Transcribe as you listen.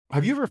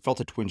Have you ever felt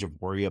a twinge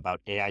of worry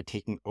about AI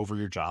taking over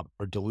your job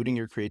or diluting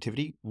your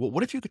creativity? Well,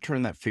 what if you could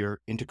turn that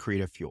fear into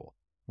creative fuel?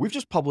 We've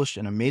just published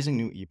an amazing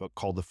new ebook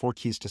called The 4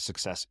 Keys to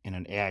Success in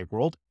an AI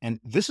World,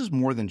 and this is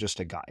more than just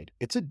a guide.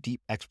 It's a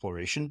deep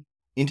exploration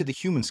into the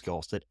human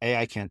skills that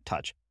AI can't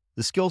touch,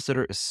 the skills that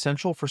are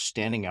essential for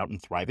standing out and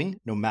thriving,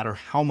 no matter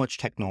how much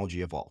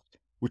technology evolves.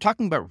 We're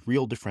talking about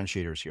real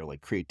differentiators here,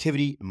 like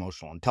creativity,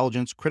 emotional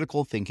intelligence,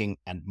 critical thinking,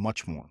 and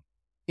much more.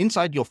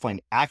 Inside, you'll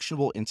find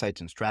actionable insights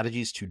and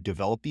strategies to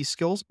develop these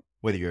skills,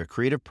 whether you're a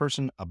creative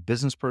person, a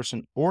business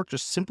person, or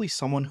just simply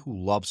someone who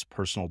loves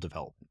personal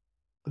development.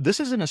 This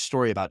isn't a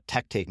story about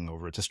tech taking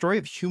over. It's a story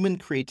of human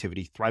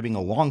creativity thriving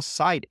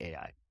alongside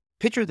AI.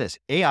 Picture this,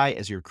 AI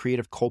as your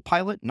creative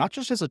co-pilot, not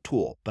just as a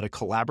tool, but a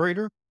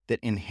collaborator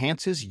that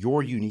enhances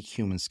your unique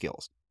human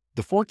skills.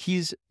 The 4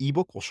 Keys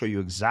ebook will show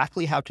you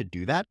exactly how to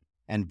do that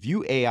and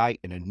view AI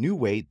in a new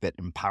way that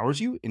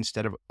empowers you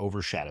instead of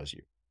overshadows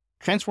you.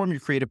 Transform your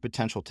creative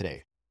potential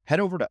today. Head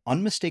over to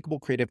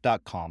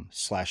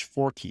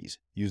unmistakablecreative.com/4keys.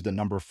 Use the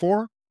number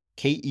 4,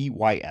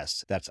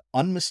 KEYS. That's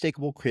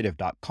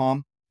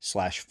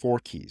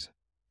unmistakablecreative.com/4keys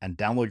and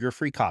download your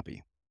free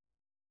copy.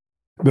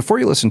 Before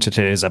you listen to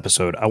today's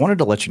episode, I wanted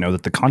to let you know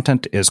that the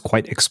content is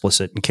quite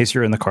explicit in case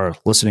you're in the car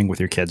listening with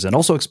your kids, and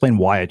also explain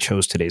why I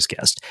chose today's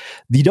guest.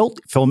 The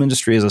adult film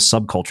industry is a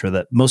subculture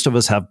that most of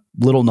us have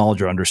little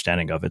knowledge or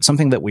understanding of. It's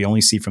something that we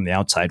only see from the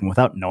outside, and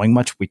without knowing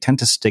much, we tend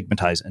to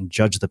stigmatize and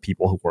judge the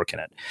people who work in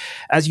it.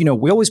 As you know,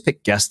 we always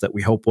pick guests that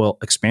we hope will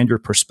expand your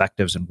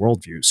perspectives and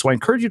worldview, so I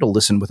encourage you to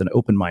listen with an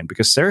open mind,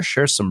 because Sarah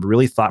shares some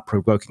really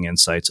thought-provoking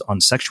insights on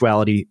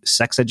sexuality,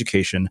 sex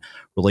education,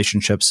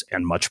 relationships,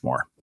 and much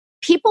more.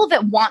 People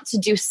that want to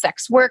do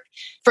sex work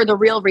for the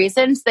real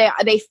reasons,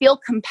 they feel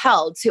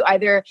compelled to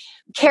either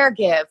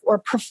caregive or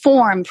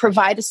perform,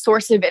 provide a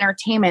source of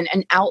entertainment,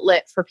 an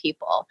outlet for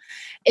people.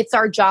 It's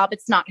our job.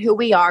 It's not who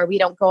we are. We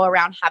don't go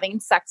around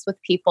having sex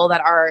with people that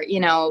are,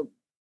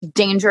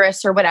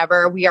 dangerous or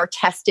whatever. We are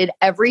tested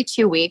every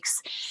 2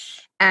 weeks.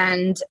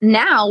 And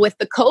now with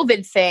the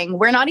COVID thing,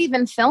 we're not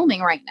even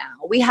filming right now.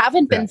 We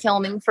haven't been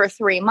filming for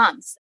 3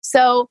 months.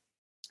 So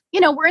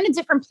we're in a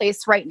different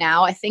place right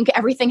now. I think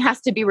everything has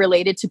to be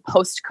related to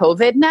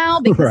post-COVID now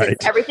because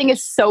everything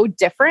is so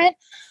different.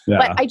 Yeah.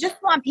 But I just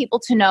want people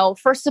to know,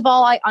 first of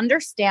all, I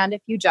understand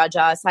if you judge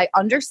us. I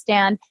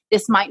understand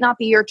this might not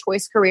be your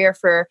choice career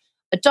for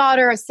a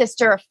daughter, a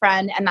sister, a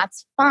friend, and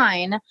that's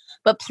fine.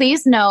 But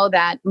please know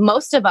that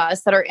most of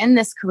us that are in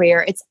this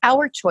career, it's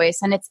our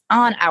choice and it's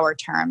on our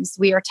terms.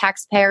 We are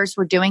taxpayers.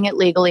 We're doing it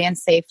legally and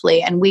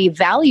safely, and we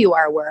value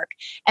our work.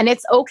 And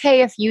it's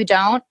okay if you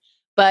don't.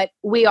 But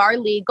we are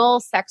legal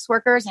sex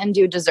workers and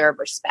do deserve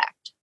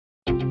respect.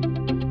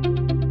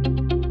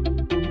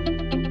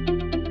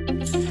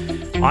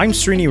 I'm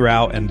Srini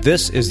Rao, and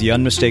this is the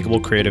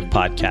Unmistakable Creative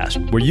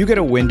Podcast, where you get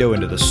a window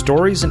into the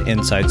stories and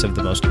insights of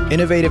the most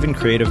innovative and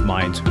creative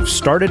minds who've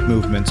started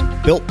movements,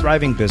 built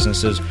thriving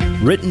businesses,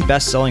 written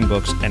best-selling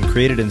books, and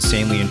created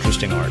insanely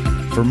interesting art.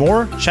 For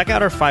more, check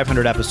out our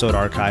 500-episode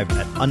archive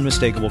at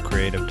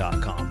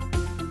unmistakablecreative.com.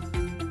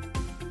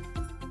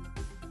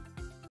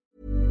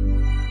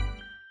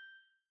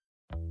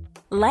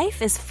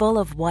 Life is full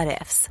of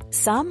what-ifs.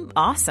 Some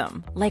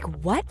awesome, like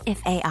what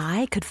if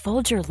AI could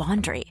fold your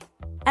laundry?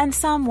 And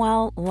some,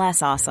 well,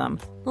 less awesome,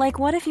 like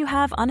what if you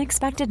have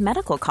unexpected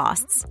medical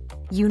costs?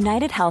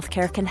 United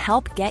Healthcare can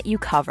help get you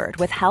covered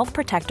with Health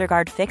Protector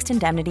Guard fixed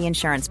indemnity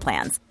insurance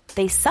plans.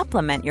 They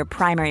supplement your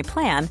primary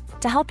plan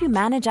to help you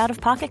manage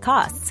out-of-pocket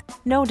costs.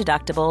 No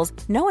deductibles,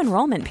 no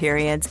enrollment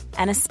periods,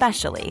 and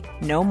especially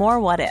no more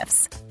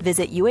what-ifs.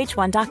 Visit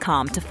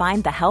uh1.com to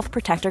find the Health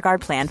Protector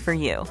Guard plan for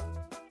you.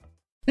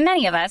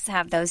 Many of us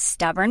have those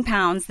stubborn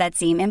pounds that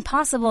seem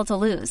impossible to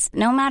lose,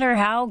 no matter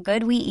how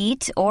good we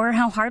eat or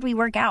how hard we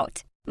work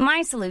out.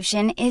 My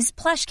solution is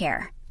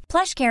PlushCare.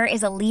 PlushCare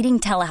is a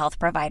leading telehealth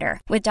provider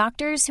with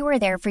doctors who are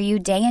there for you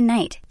day and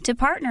night to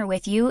partner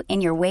with you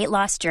in your weight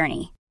loss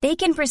journey. They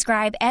can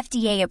prescribe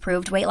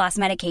FDA-approved weight loss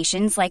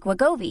medications like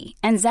Wegovy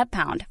and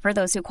Zepbound for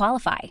those who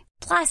qualify.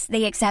 Plus,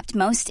 they accept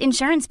most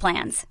insurance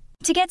plans.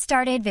 To get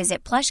started,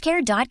 visit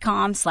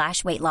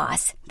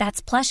plushcare.com/weightloss.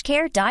 That's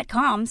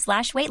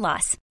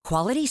plushcare.com/weightloss.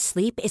 Quality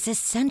sleep is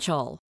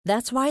essential.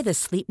 That's why the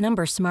Sleep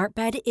Number Smart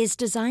Bed is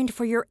designed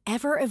for your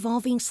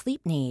ever-evolving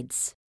sleep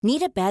needs.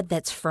 Need a bed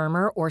that's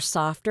firmer or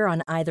softer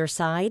on either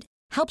side?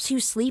 Helps you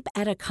sleep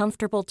at a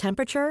comfortable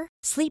temperature?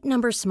 Sleep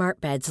Number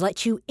Smart Beds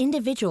let you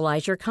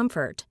individualize your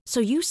comfort, so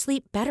you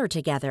sleep better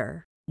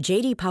together.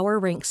 J.D. Power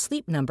ranks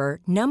Sleep Number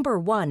number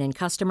 1 in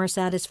customer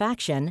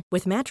satisfaction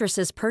with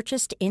mattresses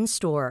purchased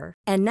in-store.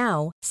 And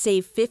now,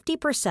 save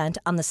 50%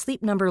 on the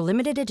Sleep Number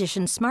Limited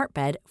Edition Smart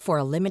Bed for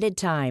a limited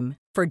time.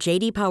 For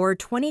J.D. Power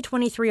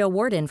 2023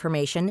 award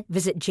information,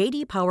 visit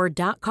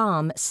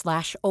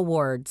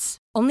jdpower.com/awards.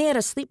 Only at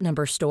a Sleep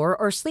Number store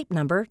or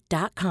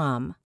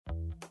sleepnumber.com.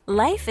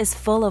 Life is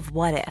full of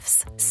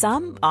what-ifs.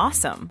 Some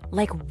awesome,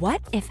 like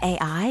what if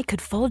AI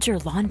could fold your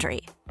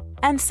laundry?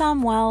 And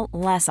some, well,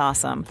 less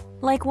awesome.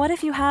 Like what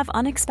if you have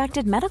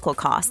unexpected medical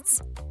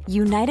costs?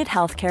 United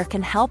Healthcare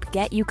can help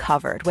get you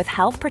covered with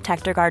Health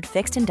Protector Guard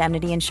fixed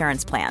indemnity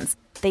insurance plans.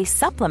 They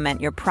supplement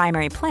your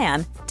primary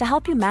plan to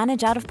help you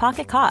manage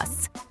out-of-pocket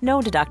costs. No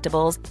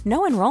deductibles,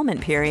 no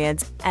enrollment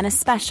periods, and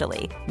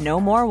especially no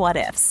more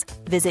what-ifs.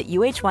 Visit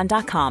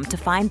uh1.com to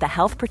find the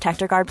Health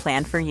Protector Guard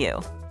plan for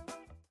you.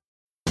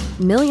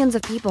 Millions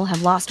of people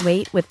have lost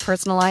weight with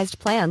personalized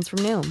plans from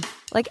Noom.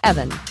 Like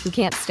Evan, who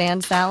can't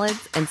stand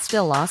salads and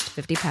still lost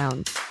 50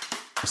 pounds.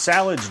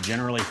 Salads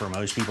generally for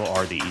most people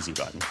are the easy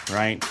button,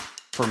 right?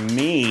 For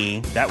me,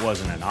 that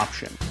wasn't an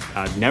option.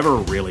 I never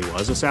really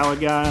was a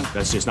salad guy.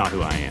 That's just not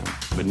who I am.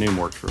 But Noom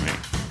worked for me.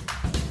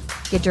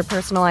 Get your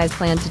personalized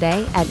plan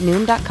today at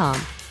Noom.com.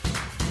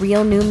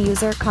 Real Noom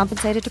user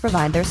compensated to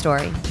provide their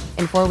story.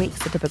 In 4 weeks,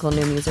 the typical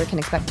Noom user can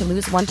expect to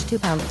lose 1 to 2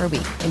 pounds per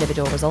week.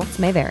 Individual results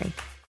may vary.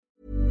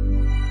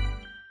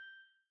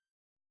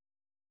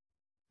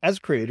 As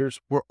creators,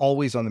 we're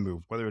always on the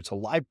move. Whether it's a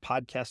live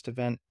podcast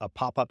event, a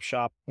pop-up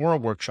shop, or a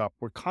workshop,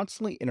 we're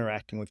constantly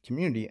interacting with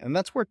community, and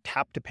that's where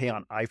Tap to Pay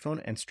on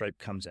iPhone and Stripe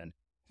comes in.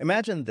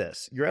 Imagine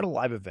this. You're at a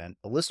live event,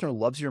 a listener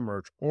loves your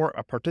merch, or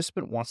a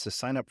participant wants to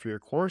sign up for your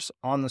course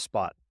on the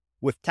spot.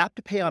 With Tap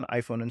to Pay on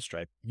iPhone and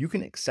Stripe, you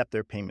can accept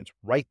their payments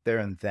right there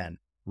and then,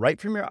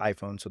 right from your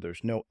iPhone, so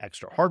there's no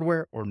extra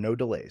hardware or no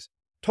delays.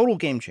 Total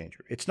game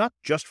changer. It's not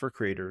just for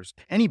creators.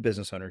 Any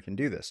business owner can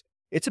do this.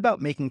 It's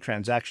about making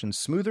transactions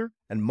smoother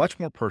and much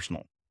more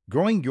personal,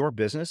 growing your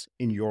business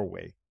in your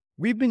way.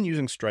 We've been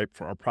using Stripe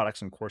for our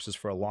products and courses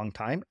for a long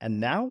time, and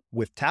now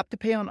with Tap to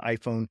Pay on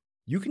iPhone,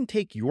 you can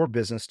take your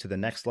business to the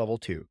next level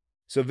too.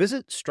 So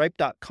visit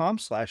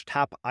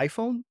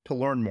stripe.com/tapiphone to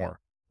learn more.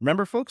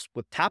 Remember, folks,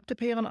 with Tap to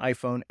Pay on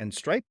iPhone and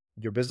Stripe,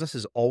 your business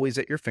is always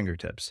at your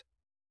fingertips.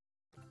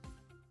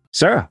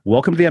 Sarah,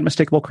 welcome to the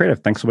Unmistakable Creative.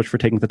 Thanks so much for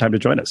taking the time to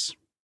join us.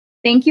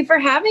 Thank you for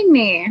having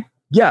me.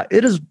 Yeah,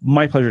 it is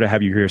my pleasure to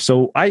have you here.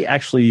 So I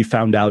actually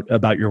found out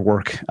about your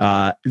work,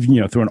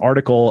 through an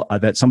article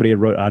that somebody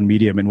had wrote on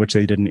Medium in which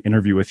they did an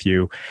interview with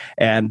you.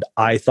 And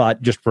I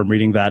thought just from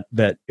reading that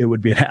it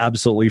would be an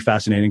absolutely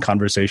fascinating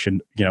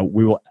conversation.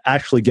 We will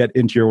actually get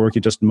into your work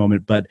in just a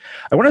moment, but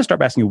I want to start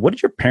by asking you, what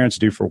did your parents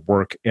do for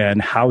work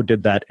and how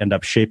did that end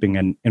up shaping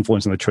and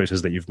influencing the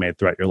choices that you've made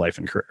throughout your life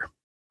and career?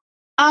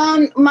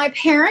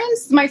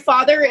 My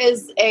father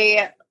is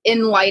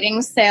in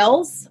lighting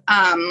sales.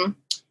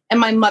 And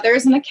my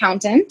mother's an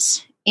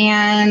accountant,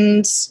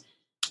 and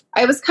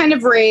I was kind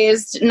of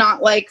raised,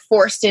 not like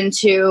forced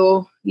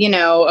into,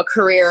 a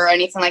career or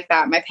anything like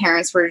that. My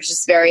parents were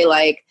just very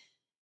like,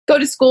 go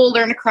to school,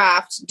 learn a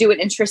craft, do what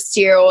interests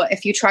you.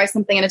 If you try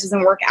something and it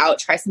doesn't work out,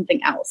 try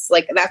something else.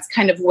 Like that's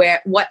kind of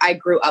what I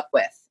grew up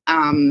with.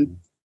 I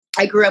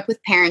grew up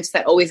with parents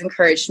that always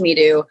encouraged me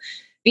to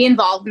be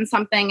involved in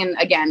something. And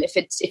again, if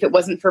it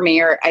wasn't for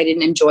me or I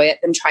didn't enjoy it,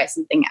 then try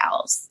something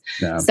else.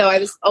 Yeah. So I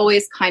was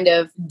always kind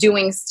of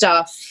doing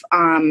stuff,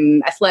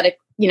 athletic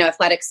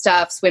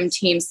stuff, swim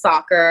team,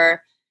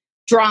 soccer,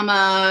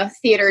 drama,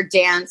 theater,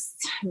 dance,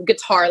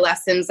 guitar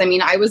lessons. I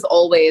mean, I was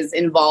always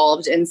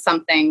involved in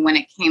something when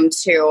it came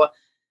to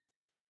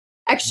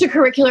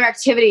extracurricular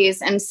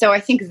activities. And so I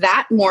think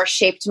that more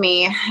shaped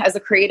me as a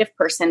creative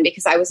person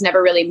because I was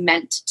never really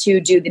meant to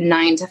do the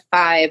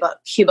 9-to-5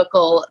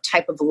 cubicle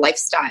type of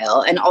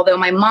lifestyle. And although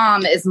my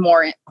mom is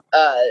more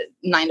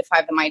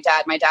 9-to-5 than my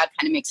dad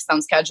kind of makes his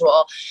own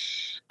schedule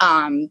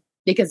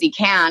because he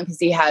has,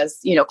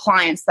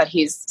 clients that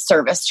he's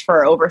serviced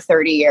for over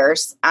 30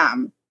 years.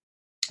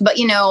 But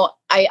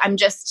I'm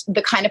just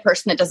the kind of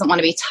person that doesn't want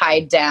to be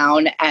tied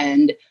down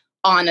and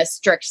on a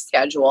strict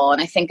schedule.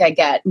 And I think I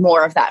get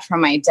more of that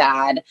from my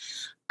dad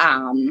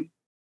in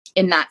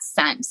that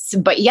sense.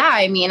 But yeah,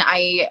 I mean,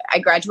 I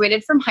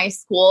graduated from high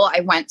school.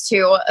 I went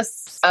to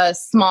a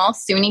small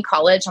SUNY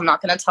college. I'm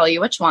not going to tell you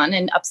which one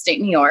in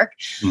upstate New York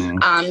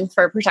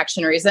for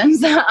protection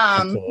reasons.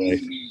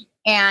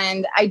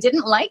 And I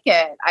didn't like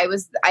it. I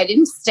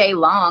didn't stay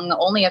long,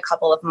 only a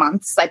couple of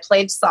months. I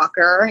played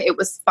soccer. It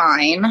was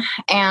fine.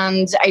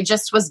 And I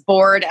just was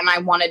bored and I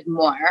wanted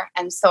more.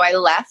 And so I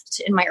left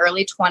in my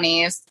early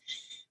 20s,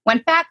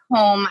 went back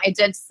home. I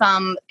did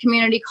some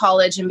community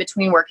college in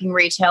between working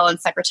retail and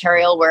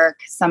secretarial work,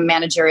 some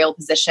managerial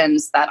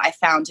positions that I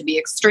found to be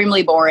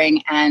extremely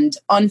boring and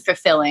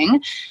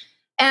unfulfilling.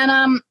 And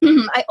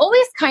I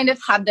always kind of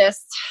had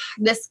this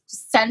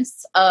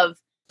sense of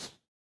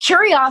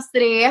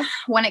curiosity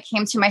when it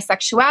came to my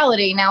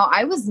sexuality. Now,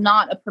 I was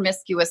not a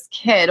promiscuous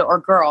kid or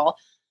girl.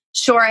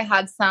 Sure, I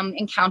had some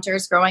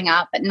encounters growing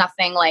up, but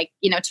nothing like,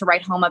 to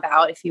write home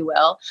about, if you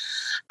will.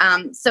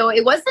 So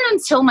it wasn't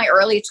until my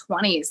early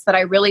 20s that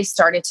I really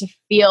started to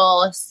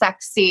feel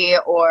sexy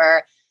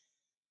or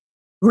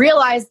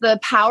realize the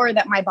power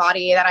that my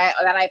body, that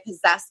I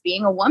possess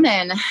being a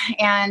woman.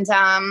 And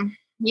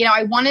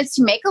I wanted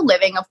to make a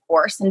living, of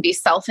course, and be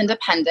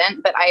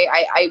self-independent, but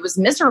I was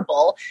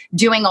miserable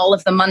doing all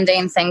of the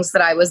mundane things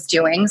that I was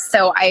doing.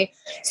 So I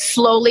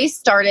slowly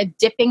started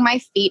dipping my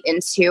feet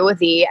into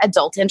the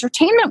adult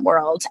entertainment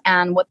world.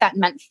 And what that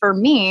meant for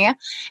me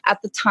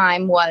at the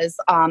time was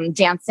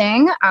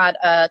dancing at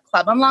a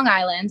club on Long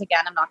Island.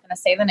 Again, I'm not going to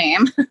say the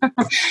name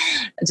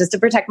just to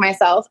protect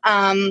myself.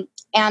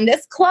 And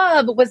this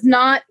club was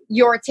not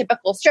your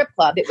typical strip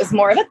club. It was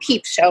more of a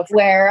peep show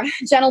where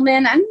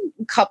gentlemen and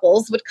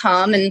couples would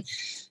come and,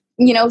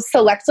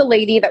 select a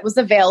lady that was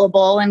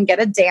available and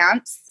get a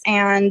dance.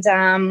 And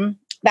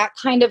that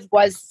kind of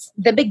was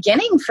the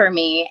beginning for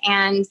me.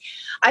 And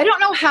I don't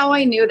know how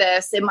I knew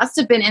this. It must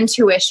have been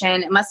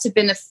intuition. It must have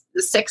been a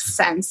sixth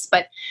sense.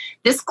 But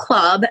this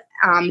club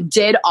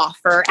did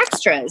offer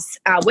extras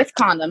with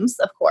condoms,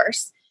 of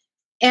course.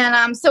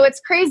 And so it's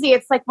crazy.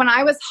 It's like when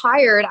I was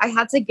hired, I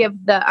had to give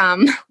the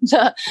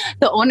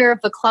owner of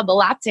the club a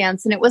lap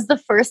dance, and it was the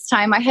first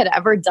time I had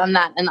ever done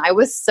that. And I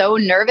was so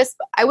nervous.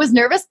 I was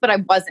nervous, but I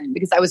wasn't,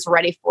 because I was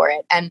ready for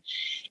it. And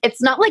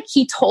it's not like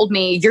he told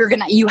me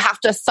you have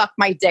to suck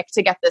my dick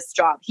to get this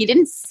job. He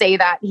didn't say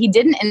that. He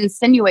didn't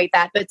insinuate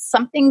that, but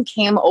something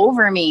came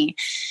over me,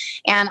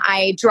 and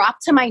I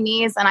dropped to my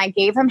knees and I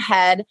gave him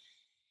head.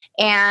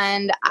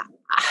 And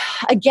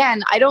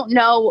again, I don't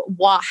know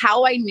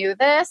how I knew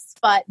this,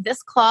 but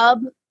this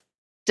club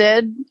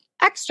did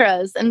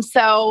extras. And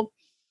so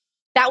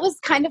that was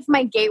kind of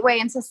my gateway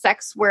into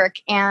sex work.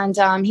 And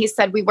he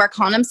said, we wear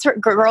condoms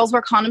girls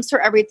wear condoms for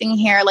everything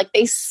here. Like,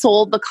 they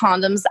sold the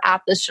condoms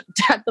at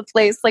the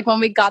place. Like, when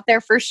we got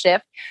there for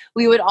shift,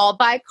 we would all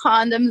buy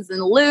condoms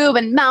and lube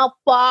and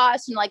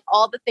mouthwash and like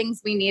all the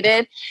things we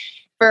needed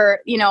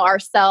for,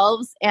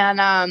 ourselves.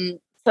 And,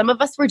 some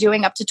of us were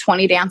doing up to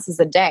 20 dances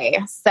a day.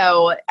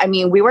 So,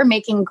 we were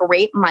making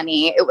great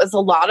money. It was a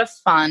lot of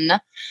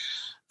fun.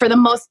 For the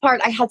most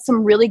part, I had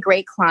some really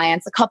great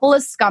clients, a couple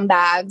of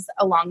scumbags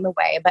along the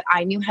way, but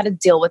I knew how to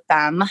deal with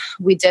them.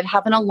 We did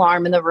have an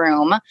alarm in the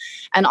room.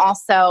 And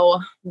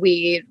also,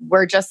 we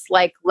were just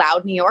like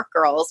loud New York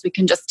girls. We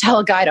can just tell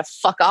a guy to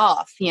fuck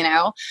off,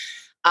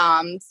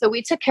 So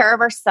we took care of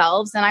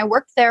ourselves. And I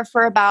worked there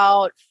for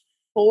about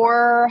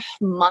 4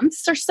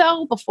 months or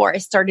so before I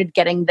started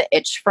getting the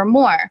itch for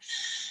more.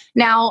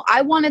 Now,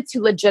 I wanted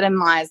to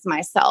legitimize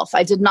myself.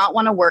 I did not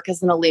want to work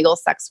as an illegal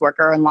sex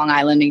worker in Long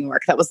Island, New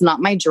York. That was not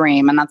my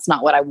dream, and that's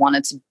not what I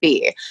wanted to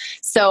be.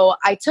 So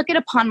I took it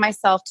upon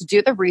myself to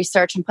do the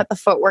research and put the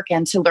footwork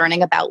into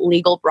learning about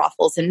legal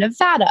brothels in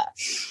Nevada.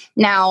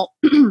 Now,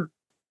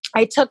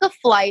 I took a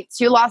flight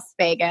to Las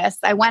Vegas.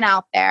 I went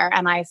out there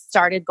and I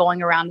started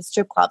going around to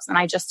strip clubs, and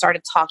I just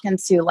started talking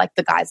to like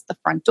the guys at the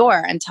front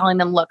door and telling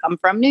them, look, I'm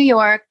from New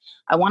York.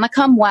 I want to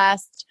come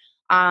west.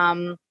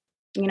 I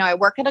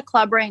work at a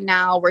club right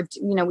now where,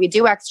 we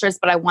do extras,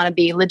 but I want to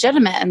be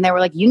legitimate. And they were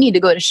like, you need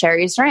to go to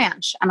Sherry's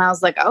Ranch. And I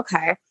was like,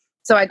 okay.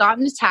 So I got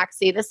in a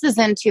taxi. This is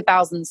in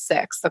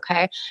 2006.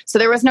 Okay. So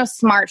there was no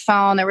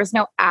smartphone. There was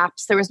no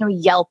apps. There was no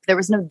Yelp. There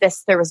was no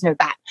this. There was no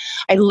that.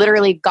 I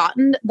literally got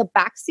in the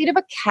backseat of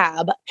a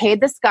cab,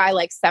 paid this guy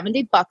like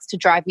 $70 to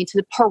drive me to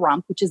the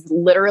Pahrump, which is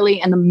literally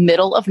in the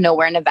middle of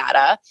nowhere,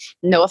 Nevada.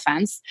 No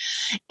offense.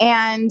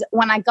 And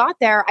when I got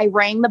there, I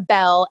rang the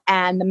bell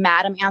and the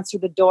madam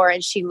answered the door,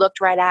 and she looked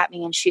right at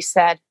me and she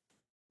said,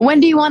 when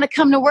do you want to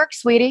come to work,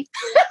 sweetie?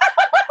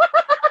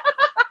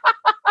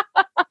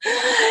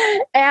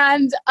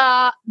 And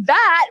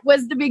that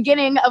was the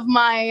beginning of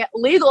my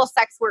legal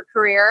sex work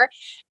career.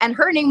 And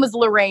her name was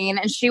Lorraine,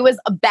 and she was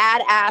a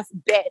badass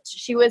bitch.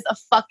 She was a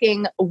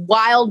fucking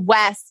Wild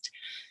West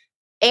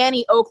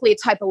Annie Oakley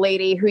type of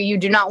lady who you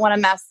do not want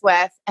to mess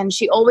with. And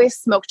she always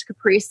smoked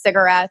Capri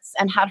cigarettes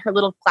and had her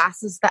little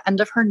glasses at the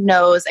end of her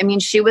nose.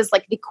 She was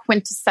like the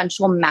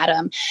quintessential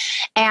madam.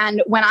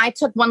 And when I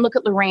took one look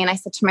at Lorraine, I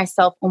said to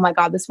myself, oh my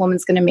God, this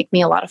woman's going to make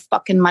me a lot of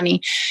fucking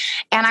money.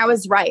 And I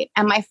was right.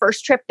 And my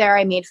first trip there,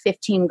 I made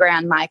 15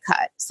 grand my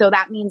cut. So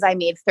that means I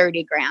made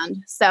 30 grand.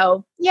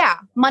 So yeah,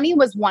 money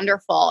was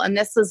wonderful. And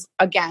this is,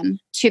 again,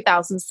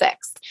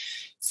 2006.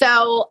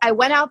 So I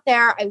went out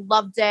there. I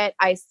loved it.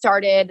 I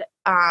started,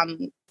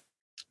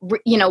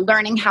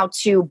 learning how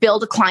to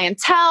build a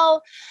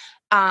clientele.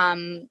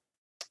 And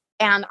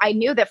I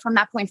knew that from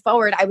that point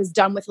forward, I was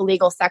done with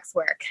illegal sex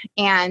work.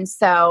 And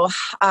so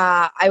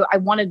I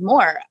wanted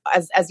more.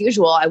 As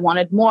usual, I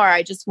wanted more.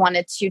 I just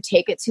wanted to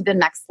take it to the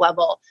next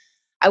level.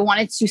 I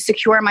wanted to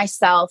secure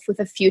myself with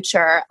a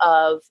future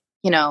of,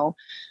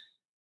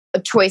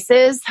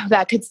 choices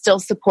that could still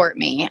support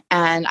me.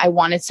 And I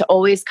wanted to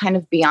always kind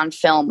of be on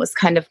film was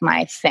kind of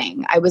my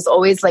thing. I was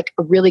always like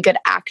a really good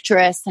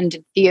actress and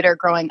did theater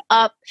growing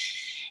up.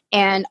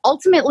 And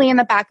ultimately in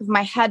the back of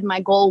my head, my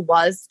goal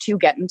was to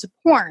get into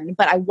porn,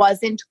 but I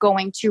wasn't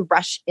going to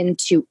rush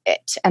into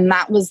it. And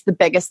that was the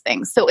biggest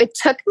thing. So it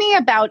took me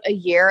about a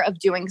year of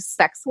doing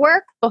sex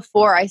work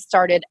before I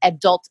started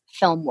adult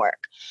film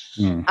work.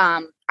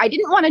 I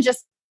didn't want to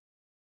just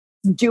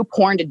do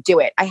porn to do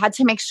it. I had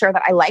to make sure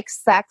that I like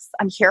sex.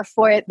 I'm here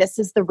for it. This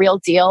is the real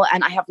deal.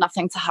 And I have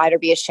nothing to hide or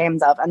be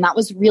ashamed of. And that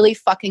was really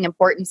fucking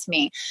important to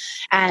me.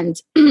 And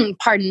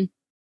pardon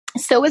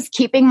So is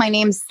keeping my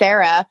name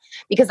Sarah,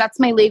 because that's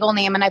my legal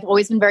name. And I've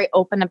always been very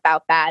open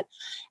about that.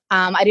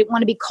 I didn't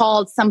want to be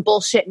called some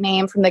bullshit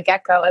name from the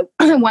get-go.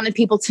 I wanted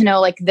people to know,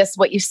 like, this,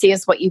 what you see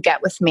is what you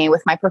get with me,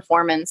 with my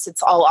performance.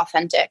 It's all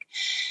authentic.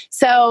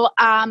 So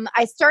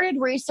I started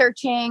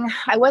researching.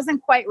 I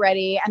wasn't quite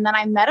ready. And then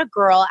I met a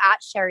girl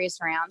at Sherry's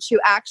Ranch who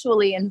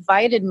actually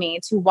invited me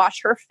to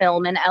watch her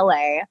film in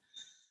LA.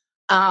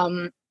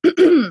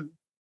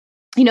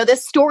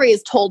 This story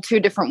is told two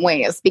different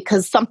ways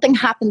because something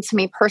happened to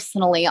me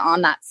personally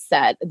on that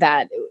set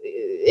that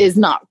is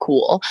not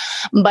cool.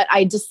 But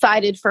I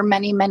decided for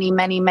many, many,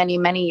 many, many,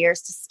 many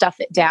years to stuff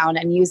it down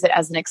and use it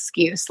as an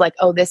excuse. Like,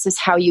 oh, this is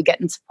how you get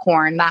into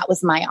porn. That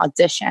was my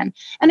audition.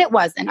 And it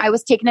wasn't. I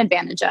was taken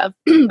advantage of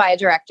by a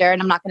director.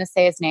 And I'm not going to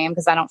say his name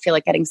because I don't feel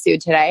like getting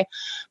sued today.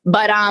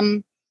 But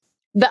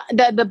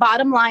the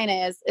bottom line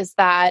is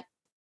that,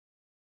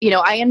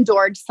 I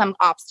endured some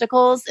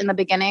obstacles in the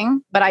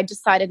beginning, but I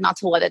decided not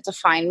to let it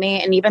define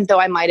me. And even though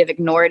I might have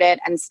ignored it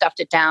and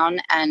stuffed it down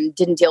and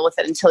didn't deal with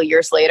it until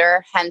years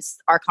later, hence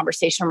our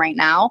conversation right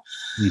now,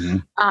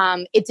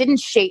 it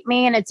didn't shape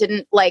me, and I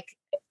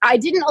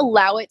didn't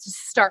allow it to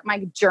start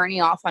my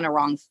journey off on a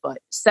wrong foot.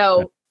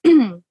 So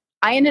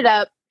I ended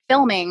up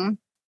filming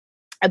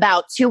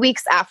about 2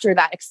 weeks after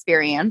that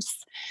experience.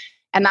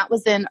 And that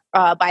was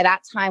by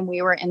that time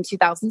we were in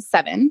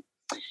 2007.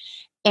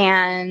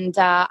 And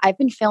I've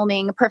been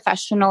filming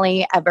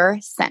professionally ever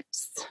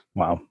since.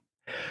 Wow.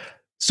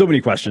 So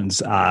many questions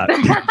from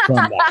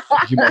that,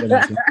 as you might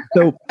imagine.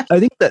 So I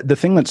think that the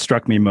thing that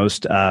struck me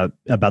most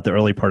about the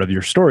early part of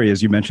your story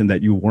is you mentioned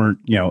that you weren't,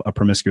 a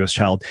promiscuous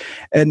child.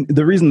 And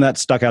the reason that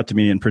stuck out to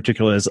me in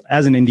particular is,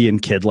 as an Indian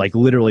kid, like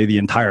literally the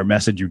entire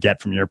message you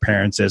get from your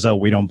parents is, oh,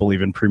 we don't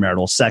believe in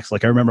premarital sex.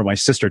 Like I remember my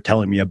sister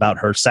telling me about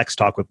her sex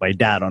talk with my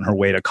dad on her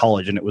way to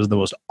college, and it was the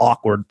most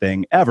awkward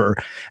thing ever.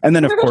 And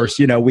then, of course,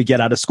 we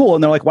get out of school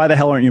and they're like, why the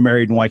hell aren't you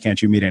married and why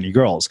can't you meet any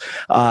girls?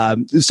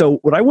 So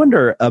what I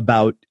wonder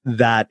about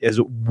that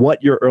is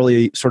what your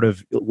early sort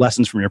of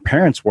lessons from your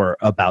parents were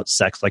about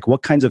sex. Like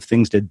what kinds of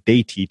things did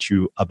they teach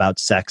you about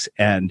sex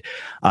and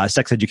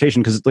sex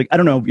education? Because I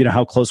don't know,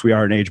 how close we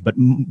are in age, but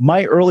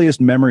my earliest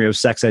memory of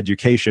sex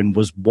education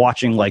was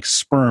watching like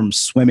sperm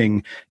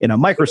swimming in a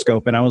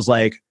microscope. And I was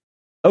like,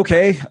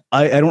 okay,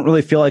 I don't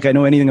really feel like I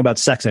know anything about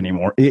sex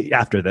anymore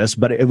after this,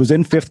 but it was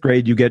in 5th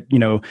grade. You get,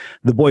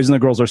 the boys and the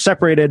girls are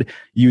separated.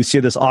 You see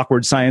this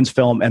awkward science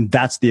film, and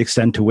that's the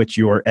extent to which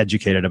you are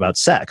educated about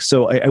sex.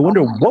 So I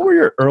wonder, what were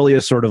your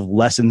earliest sort of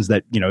lessons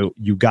that,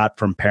 you got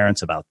from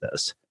parents about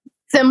this?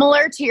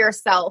 Similar to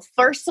yourself.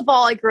 First of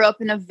all, I grew up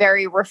in a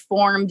very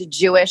reformed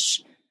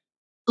Jewish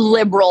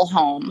liberal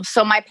home.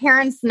 So my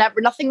parents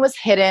nothing was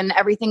hidden.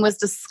 Everything was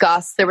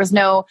discussed. There was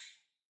no,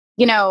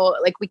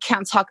 we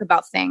can't talk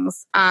about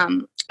things.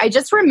 I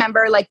just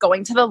remember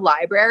going to the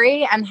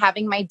library and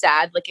having my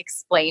dad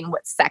explain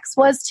what sex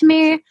was to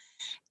me.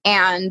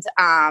 And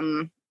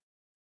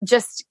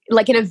just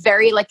in a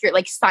very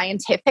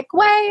scientific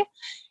way.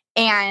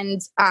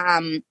 And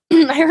I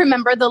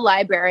remember the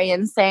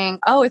librarian saying,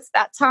 oh, it's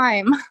that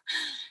time.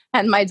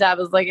 And my dad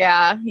was like,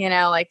 yeah,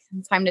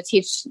 time to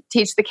teach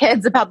the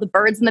kids about the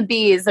birds and the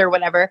bees or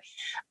whatever.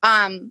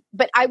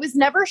 But I was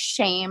never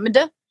shamed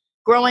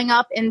growing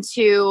up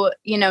into,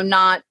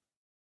 not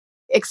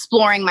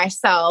exploring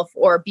myself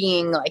or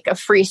being a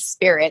free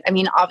spirit. I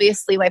mean,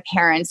 obviously my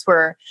parents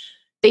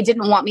they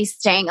didn't want me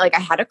staying, I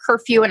had a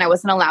curfew and I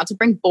wasn't allowed to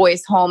bring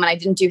boys home and I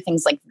didn't do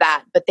things like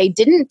that, but they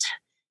didn't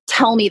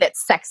tell me that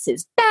sex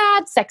is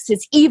bad, sex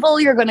is evil,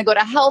 you're going to go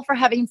to hell for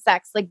having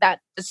sex. That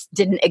just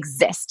didn't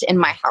exist in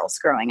my house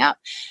growing up.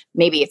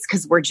 Maybe it's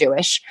because we're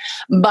Jewish,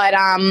 but,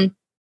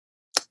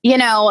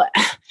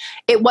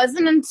 it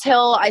wasn't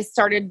until I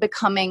started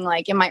becoming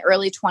in my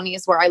early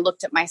 20s where I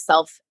looked at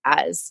myself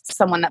as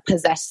someone that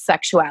possessed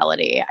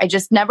sexuality. I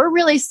just never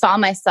really saw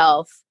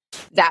myself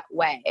that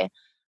way.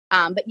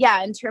 But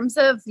yeah, in terms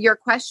of your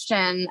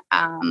question,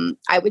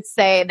 I would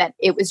say that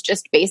it was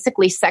just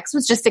basically sex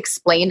was just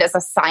explained as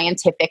a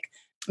scientific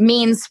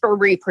means for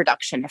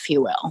reproduction, if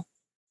you will.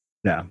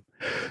 Yeah.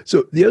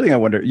 So the other thing I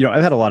wonder,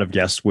 I've had a lot of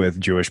guests with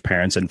Jewish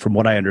parents, and from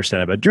what I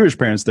understand about Jewish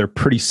parents, they're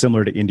pretty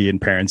similar to Indian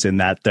parents in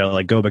that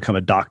they'll go become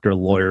a doctor,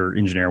 lawyer,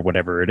 engineer,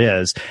 whatever it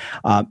is.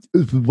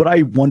 What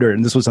I wonder,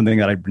 and this was something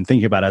that I've been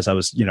thinking about as I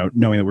was,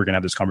 knowing that we're going to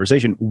have this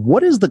conversation,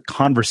 what is the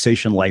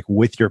conversation like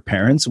with your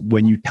parents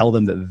when you tell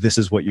them that this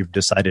is what you've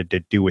decided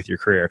to do with your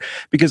career?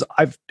 Because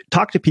I've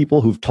talked to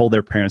people who've told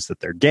their parents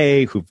that they're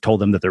gay, who've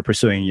told them that they're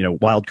pursuing,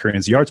 wild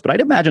careers in the arts, but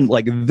I'd imagine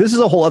this is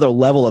a whole other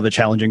level of a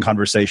challenging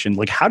conversation.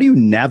 How do you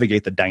navigate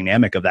the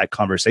dynamic of that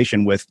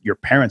conversation with your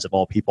parents of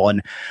all people,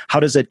 and how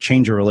does it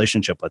change your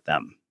relationship with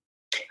them?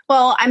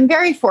 Well, I'm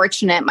very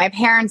fortunate. My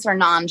parents are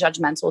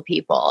non-judgmental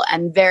people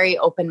and very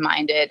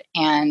open-minded.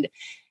 And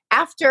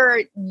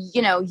after,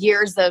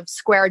 years of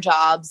square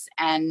jobs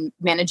and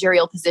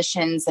managerial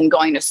positions and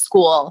going to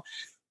school,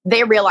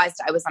 they realized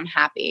I was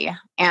unhappy.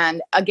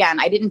 And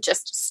again, I didn't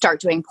just start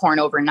doing porn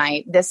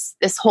overnight. This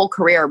whole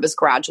career was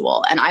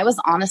gradual. And I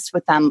was honest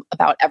with them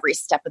about every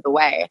step of the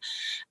way.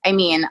 I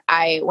mean,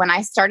 when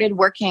I started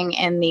working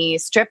in the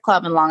strip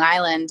club in Long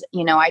Island,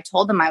 I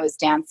told them I was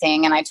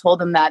dancing, and I told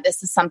them that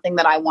this is something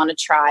that I want to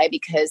try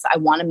because I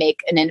want to make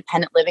an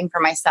independent living for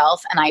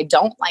myself. And I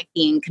don't like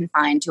being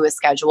confined to a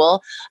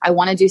schedule. I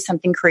want to do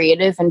something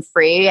creative and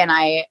free. And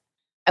I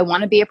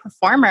want to be a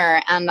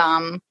performer.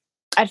 And,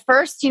 at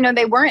first,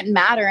 they weren't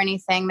mad or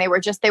anything. They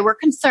were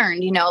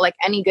concerned, like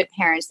any good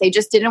parents. They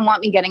just didn't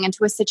want me getting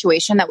into a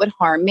situation that would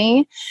harm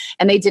me,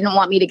 and they didn't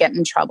want me to get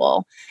in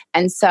trouble.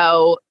 And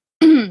so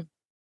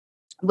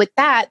with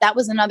that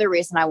was another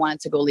reason I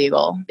wanted to go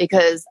legal,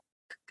 because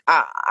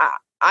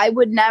I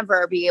would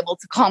never be able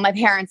to call my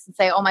parents and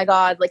say, oh my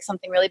God, like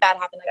something really bad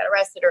happened, I got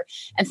arrested.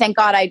 And thank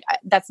God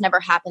that's never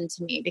happened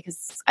to me,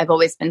 because I've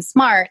always been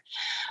smart.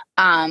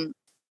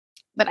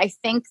 But I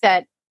think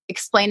that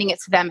explaining it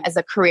to them as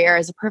a career,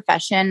 as a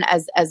profession,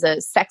 as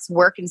a sex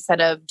work, instead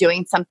of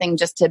doing something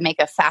just to make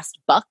a fast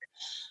buck,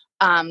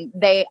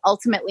 they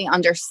ultimately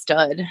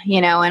understood,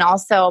 and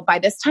also by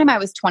this time I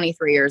was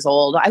 23 years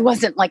old. I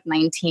wasn't like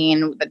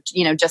 19, but,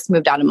 just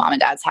moved out of mom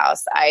and dad's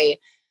house. I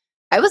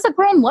was a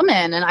grown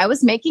woman, and I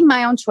was making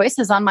my own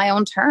choices on my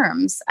own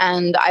terms,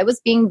 and I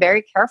was being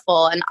very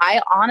careful. And I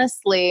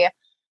honestly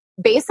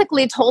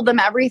basically told them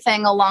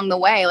everything along the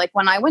way. Like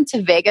when I went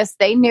to Vegas,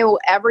 they knew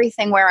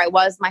everything, where I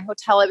was, my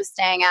hotel I was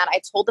staying at. I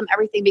told them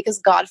everything, because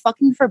God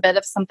fucking forbid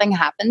if something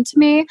happened to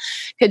me.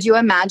 Could you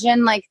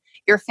imagine like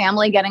your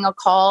family getting a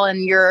call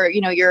and your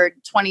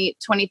 20,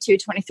 22,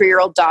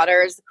 23-year-old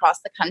daughters across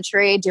the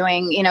country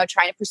doing,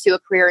 trying to pursue a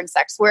career in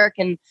sex work?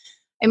 And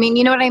I mean,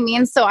 you know what I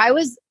mean? So I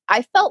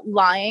felt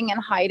lying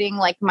and hiding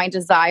like my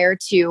desire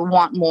to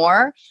want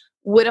more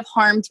would have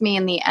harmed me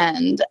in the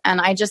end.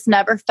 And I just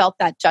never felt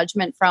that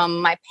judgment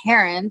from my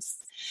parents.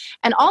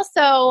 And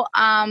also,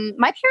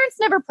 my parents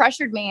never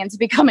pressured me into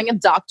becoming a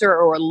doctor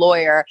or a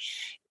lawyer.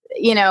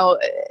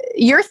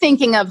 You're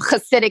thinking of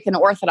Hasidic and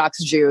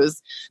Orthodox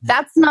Jews.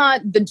 That's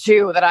not the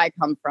Jew that I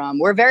come from.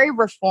 We're very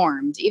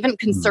reformed. Even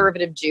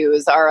conservative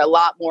Jews are a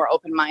lot more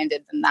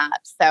open-minded than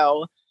that.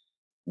 So,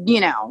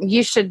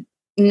 you should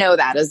know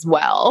that as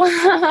well.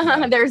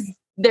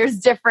 There's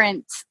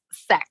different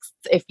sects,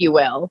 if you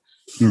will.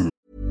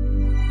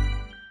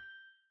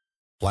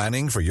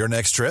 Planning for your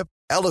next trip?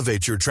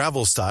 Elevate your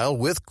travel style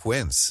with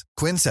Quince.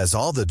 Quince has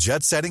all the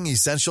jet-setting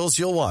essentials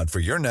you'll want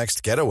for your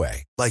next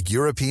getaway, like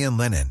European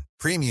linen,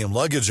 premium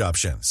luggage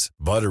options,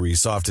 buttery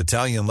soft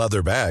Italian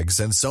leather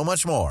bags, and so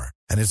much more.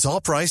 And it's all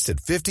priced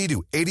at 50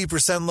 to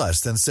 80%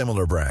 less than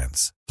similar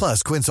brands.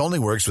 Plus, Quince only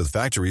works with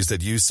factories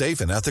that use safe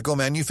and ethical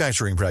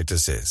manufacturing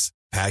practices.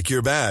 Pack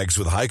your bags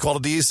with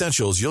high-quality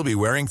essentials you'll be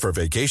wearing for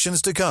vacations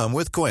to come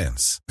with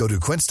Quince. Go to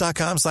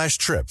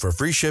quince.com/trip for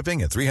free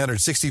shipping and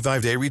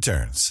 365-day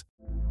returns.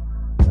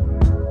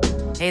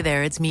 Hey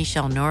there, it's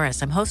Michelle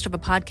Norris. I'm host of a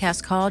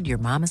podcast called Your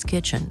Mama's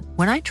Kitchen.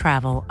 When I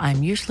travel,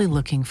 I'm usually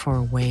looking for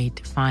a way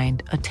to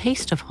find a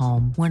taste of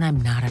home when I'm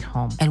not at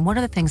home. And one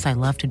of the things I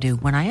love to do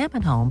when I am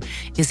at home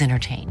is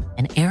entertain.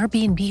 And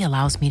Airbnb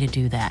allows me to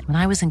do that. When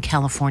I was in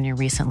California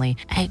recently,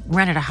 I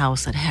rented a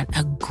house that had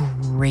a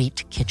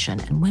great kitchen.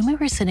 And when we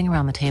were sitting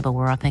around the table,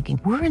 we're all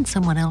thinking, we're in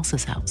someone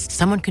else's house.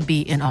 Someone could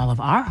be in all of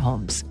our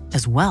homes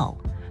as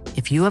well.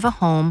 If you have a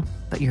home,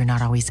 but you're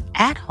not always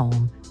at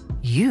home,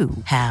 you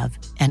have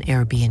an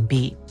Airbnb.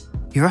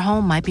 Your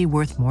home might be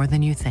worth more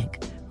than you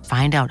think.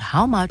 Find out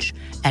how much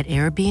at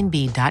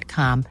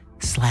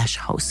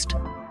airbnb.com/host.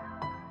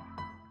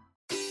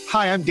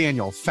 Hi, I'm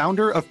Daniel,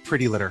 founder of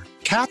Pretty Litter.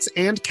 Cats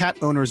and cat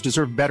owners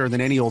deserve better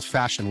than any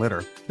old-fashioned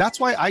litter. That's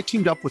why I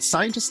teamed up with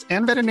scientists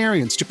and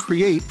veterinarians to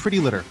create Pretty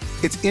Litter.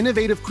 Its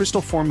innovative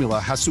crystal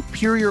formula has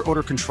superior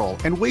odor control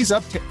and weighs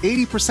up to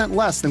 80%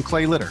 less than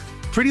clay litter.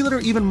 Pretty Litter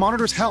even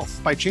monitors health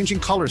by changing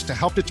colors to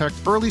help detect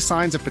early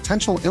signs of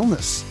potential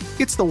illness.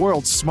 It's the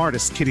world's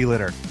smartest kitty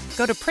litter.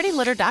 Go to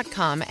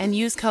prettylitter.com and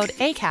use code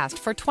ACAST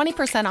for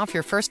 20% off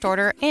your first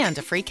order and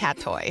a free cat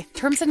toy.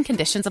 Terms and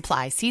conditions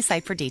apply. See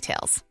site for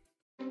details.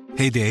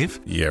 Hey,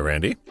 Dave. Yeah,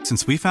 Randy.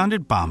 Since we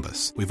founded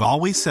Bombas, we've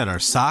always said our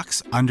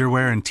socks,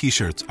 underwear, and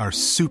T-shirts are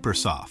super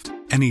soft.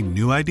 Any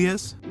new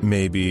ideas?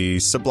 Maybe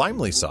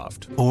sublimely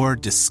soft. Or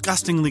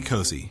disgustingly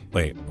cozy.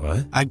 Wait,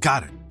 what? I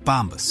got it.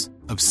 Bombas.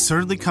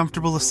 Absurdly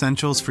comfortable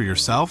essentials for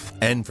yourself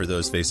and for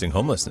those facing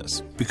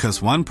homelessness.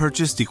 Because one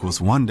purchased equals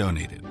one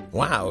donated.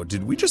 Wow,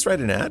 did we just write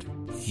an ad?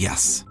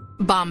 Yes.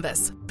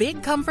 Bombas.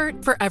 Big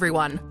comfort for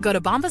everyone. Go to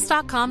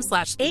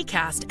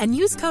bombas.com/ACAST and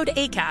use code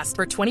ACAST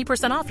for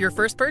 20% off your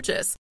first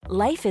purchase.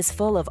 Life is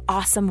full of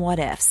awesome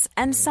what-ifs,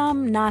 and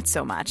some not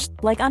so much,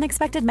 like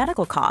unexpected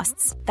medical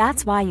costs.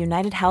 That's why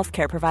United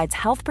Healthcare provides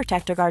Health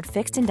Protector Guard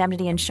fixed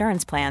indemnity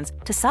insurance plans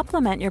to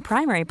supplement your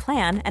primary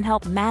plan and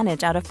help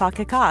manage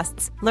out-of-pocket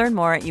costs. Learn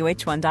more at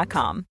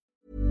uh1.com.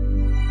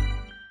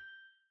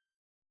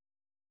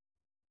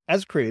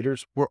 As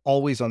creators, we're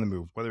always on the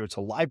move. Whether it's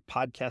a live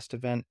podcast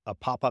event, a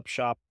pop-up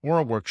shop, or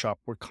a workshop,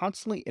 we're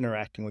constantly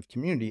interacting with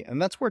community,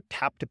 and that's where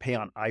Tap to Pay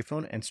on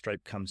iPhone and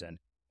Stripe comes in.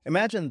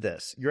 Imagine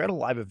this. You're at a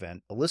live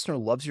event, a listener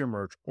loves your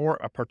merch, or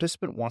a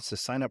participant wants to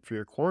sign up for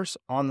your course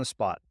on the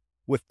spot.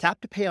 With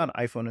Tap to Pay on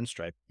iPhone and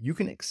Stripe, you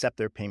can accept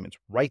their payments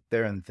right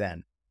there and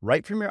then,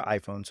 right from your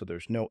iPhone, so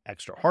there's no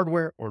extra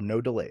hardware or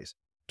no delays.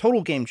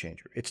 Total game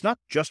changer. It's not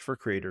just for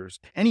creators.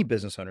 Any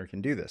business owner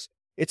can do this.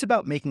 It's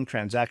about making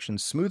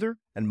transactions smoother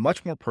and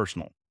much more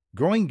personal,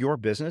 growing your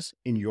business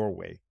in your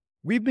way.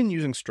 We've been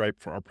using Stripe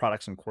for our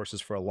products and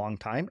courses for a long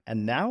time,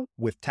 and now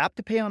with Tap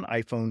to Pay on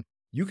iPhone,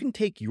 you can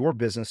take your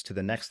business to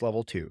the next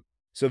level too.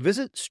 So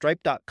visit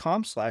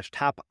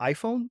stripe.com/tap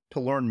iPhone to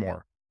learn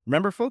more.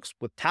 Remember, folks,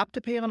 with Tap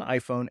to Pay on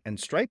iPhone and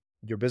Stripe,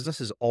 your business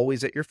is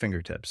always at your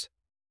fingertips.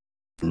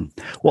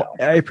 Well,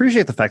 I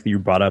appreciate the fact that you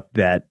brought up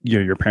that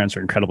your parents are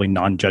incredibly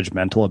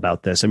non-judgmental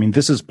about this. I mean,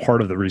 this is part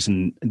of the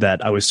reason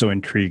that I was so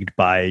intrigued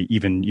by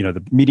even,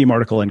 the Medium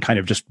article and kind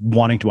of just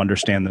wanting to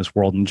understand this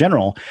world in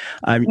general.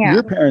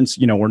 Your parents,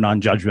 were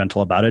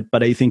non-judgmental about it.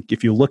 But I think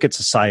if you look at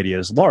society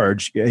as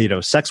large,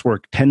 sex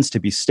work tends to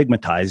be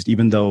stigmatized,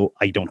 even though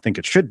I don't think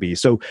it should be.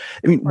 So,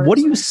 I mean, what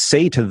do you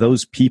say to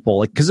those people?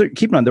 Like, because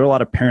keep in mind, there are a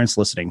lot of parents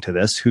listening to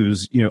this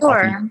who's,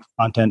 offering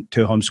content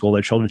to homeschool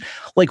their children.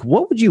 Like,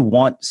 what would you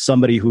want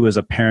somebody who is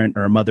a parent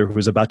or a mother who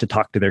is about to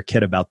talk to their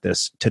kid about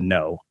this to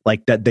know,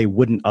 like that they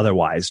wouldn't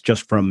otherwise,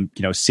 just from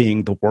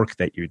seeing the work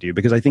that you do?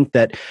 Because I think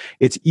that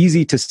it's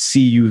easy to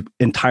see you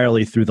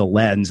entirely through the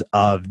lens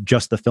of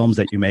just the films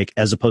that you make,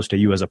 as opposed to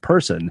you as a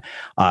person.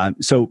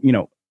 So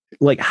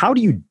like, how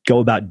do you go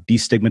about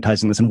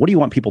destigmatizing this, and what do you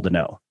want people to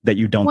know that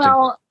you don't think?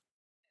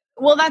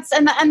 Well, that's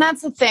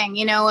the thing,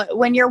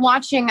 when you're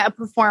watching a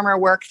performer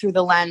work through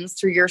the lens,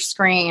 through your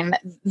screen,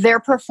 they're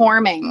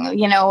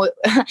performing,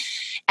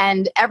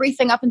 and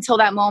everything up until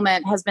that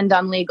moment has been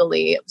done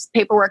legally.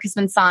 Paperwork has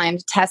been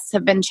signed, tests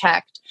have been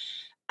checked.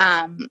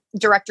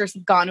 Directors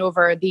have gone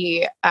over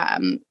the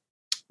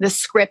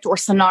script or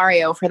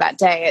scenario for that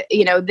day.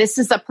 This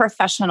is a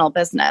professional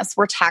business.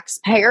 We're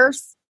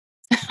taxpayers.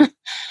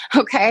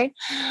 Okay.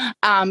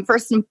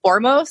 First and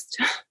foremost,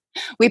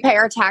 we pay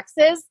our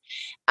taxes.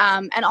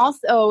 And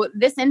also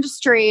this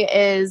industry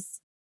is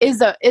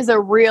a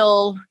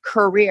real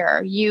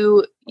career.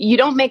 You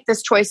don't make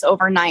this choice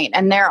overnight.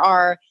 And there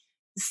are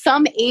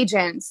some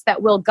agents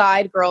that will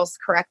guide girls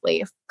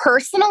correctly.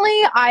 Personally,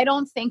 I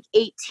don't think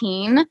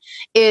 18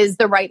 is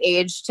the right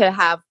age to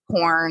have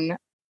porn.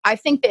 I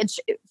think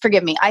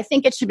I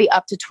think it should be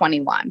up to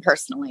 21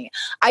 personally.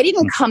 I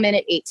didn't come in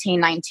at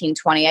 18, 19,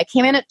 20. I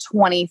came in at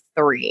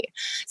 23.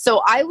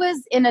 So I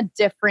was in a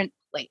different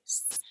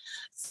place.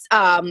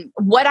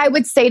 What I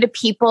would say to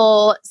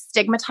people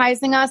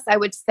stigmatizing us, I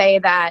would say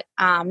that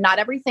not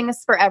everything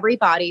is for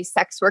everybody.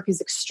 Sex work is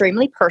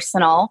extremely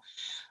personal.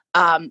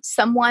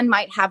 Someone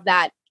might have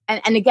that.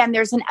 And again,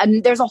 there's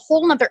a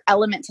whole other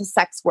element to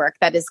sex work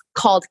that is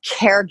called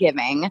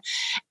caregiving,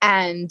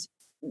 and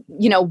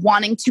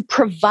wanting to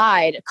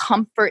provide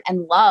comfort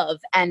and love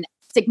and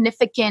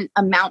significant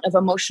amount of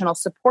emotional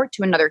support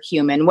to another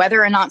human,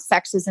 whether or not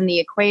sex is in the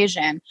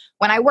equation.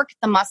 When I work at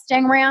the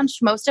Mustang Ranch,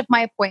 most of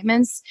my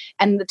appointments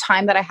and the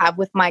time that I have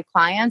with my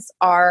clients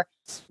are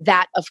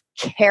that of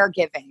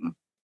caregiving.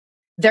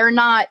 They're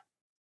not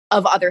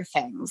of other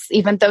things,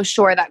 even though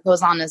sure, that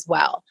goes on as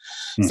well.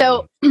 Mm-hmm.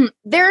 So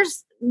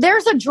there's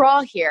a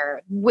draw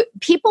here.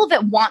 People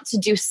that want to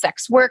do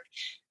sex work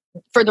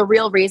for the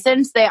real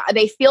reasons,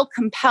 they feel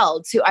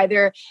compelled to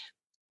either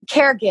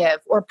caregive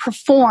or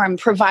perform,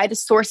 provide a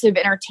source of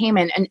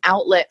entertainment, an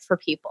outlet for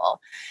people.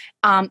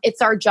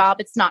 It's our job.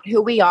 It's not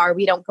who we are.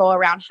 We don't go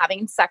around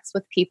having sex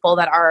with people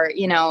that are,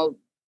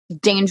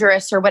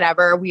 dangerous or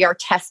whatever. We are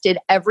tested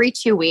every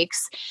 2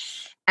 weeks.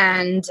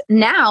 And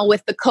now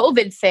with the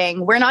COVID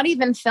thing, we're not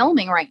even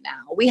filming right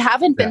now. We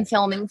haven't been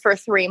filming for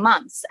 3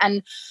 months.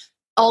 And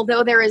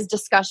although there is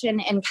discussion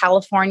in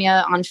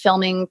California on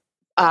filming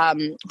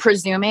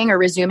resuming,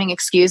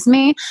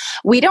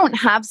 we don't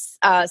have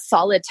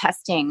solid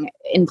testing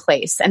in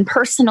place. And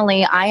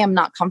personally, I am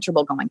not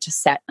comfortable going to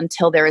set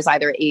until there is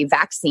either a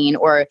vaccine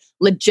or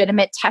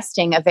legitimate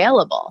testing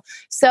available.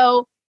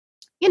 So,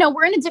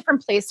 we're in a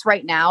different place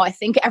right now. I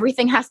think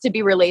everything has to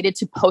be related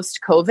to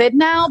post-COVID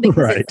now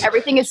because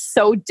everything is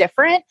so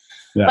different.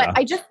 Yeah. But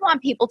I just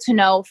want people to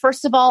know,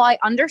 first of all, I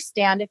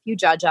understand if you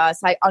judge us.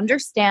 I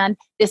understand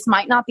this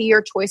might not be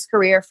your choice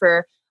career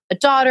for a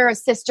daughter, a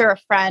sister, a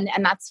friend,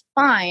 and that's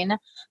fine.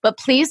 But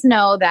please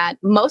know that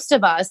most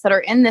of us that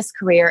are in this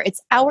career,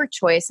 it's our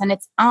choice and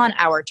it's on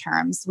our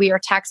terms. We are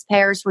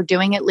taxpayers. We're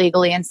doing it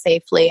legally and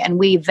safely, and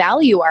we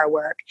value our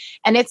work.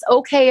 And it's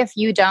okay if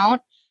you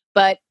don't,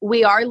 but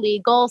we are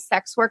legal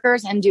sex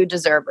workers and do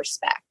deserve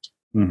respect.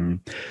 Mm-hmm.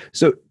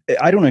 So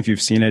I don't know if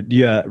you've seen it.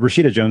 Yeah,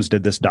 Rashida Jones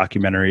did this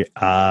documentary.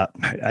 I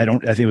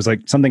think it was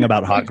like something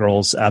about hot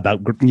girls, about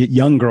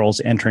young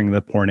girls entering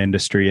the porn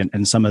industry,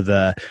 and some of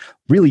the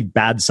really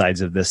bad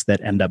sides of this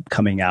that end up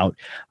coming out.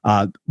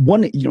 How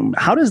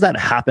does that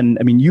happen?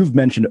 I mean, you've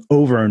mentioned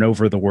over and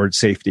over the word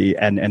safety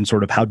and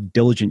sort of how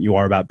diligent you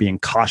are about being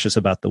cautious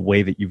about the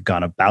way that you've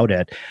gone about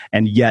it.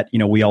 And yet,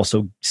 we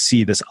also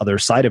see this other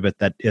side of it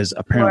that is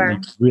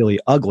apparently really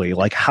ugly.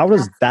 Like, how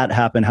does that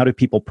happen? How do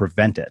people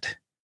prevent it?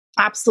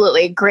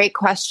 Absolutely. Great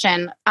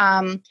question.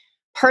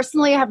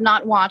 Personally, I have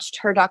not watched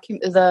her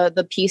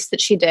the piece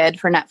that she did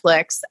for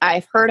Netflix.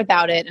 I've heard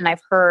about it, and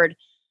I've heard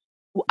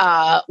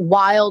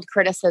wild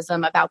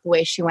criticism about the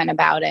way she went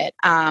about it.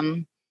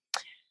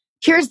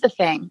 Here's the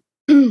thing.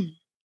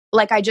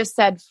 Like I just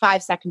said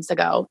 5 seconds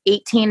ago,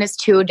 18 is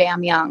too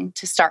damn young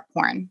to start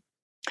porn.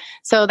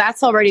 So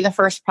that's already the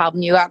first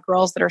problem. You got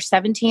girls that are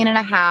 17 and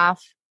a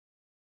half,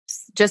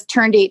 just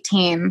turned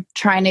 18,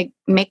 trying to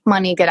make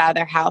money, get out of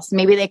their house.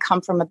 Maybe they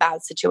come from a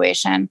bad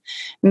situation.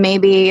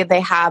 Maybe they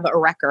have a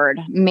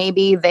record.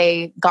 Maybe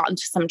they got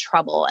into some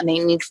trouble and they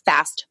need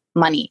fast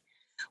money.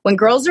 When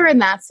girls are in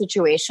that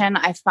situation,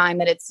 I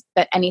find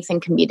that anything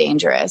can be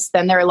dangerous.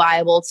 Then they're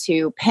liable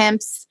to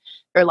pimps.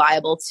 They're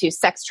liable to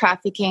sex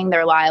trafficking.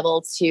 They're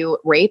liable to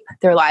rape.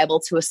 They're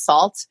liable to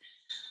assault.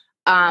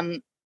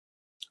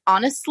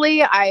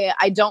 Honestly,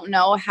 I don't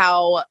know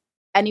how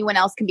anyone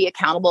else can be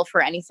accountable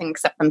for anything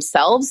except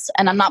themselves.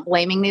 And I'm not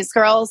blaming these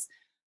girls.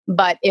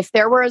 But if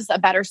there was a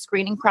better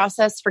screening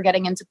process for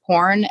getting into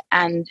porn,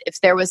 and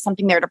if there was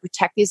something there to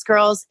protect these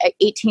girls,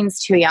 18 is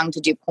too young to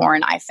do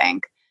porn, I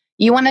think.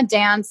 You want to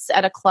dance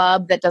at a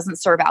club that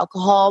doesn't serve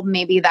alcohol,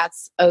 maybe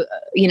that's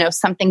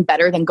something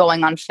better than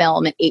going on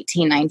film at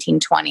 18, 19,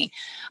 20.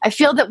 I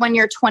feel that when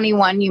you're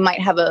 21, you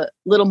might have a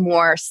little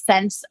more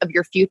sense of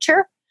your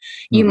future.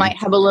 You might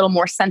have a little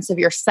more sense of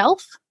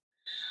yourself.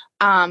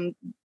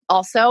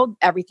 Also,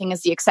 everything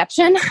is the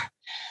exception.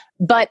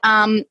 But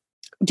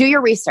do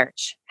your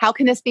research. How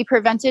can this be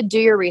prevented? Do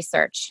your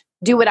research.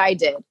 Do what I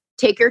did.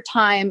 Take your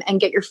time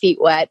and get your feet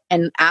wet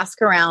and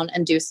ask around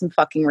and do some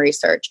fucking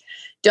research.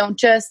 Don't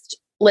just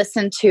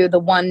listen to the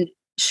one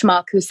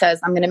schmuck who says,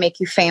 I'm going to make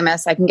you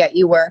famous. I can get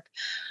you work.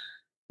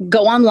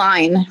 Go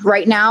online.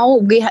 Right now,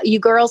 you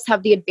girls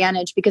have the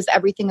advantage because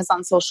everything is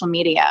on social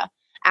media.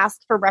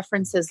 Ask for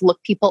references.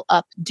 Look people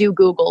up. Do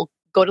Google.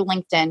 Go to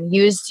LinkedIn.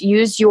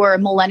 Use your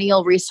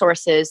millennial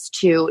resources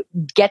to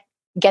get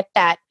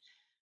that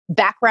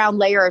background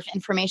layer of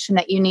information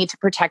that you need to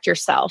protect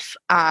yourself.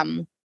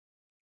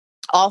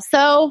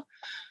 Also,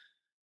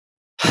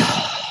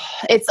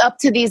 it's up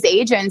to these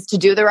agents to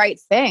do the right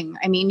thing.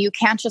 I mean, you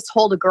can't just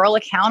hold a girl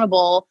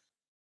accountable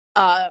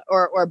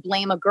or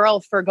blame a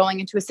girl for going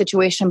into a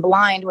situation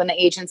blind when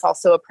the agent's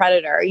also a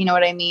predator. You know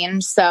what I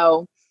mean?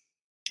 So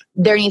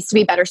there needs to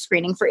be better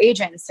screening for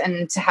agents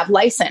and to have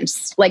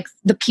license. Like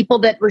the people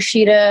that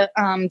Rashida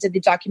did the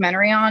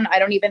documentary on, I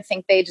don't even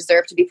think they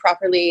deserve to be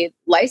properly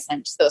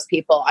licensed, those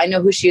people. I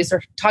know who she's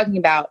talking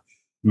about.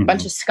 A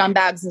bunch of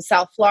scumbags in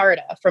South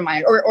Florida from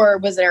or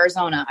was it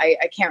Arizona?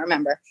 I can't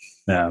remember.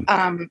 Yeah.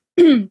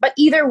 But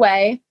either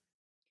way,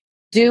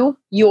 do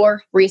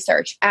your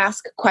research,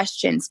 ask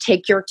questions,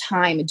 take your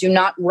time. Do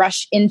not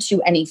rush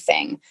into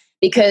anything,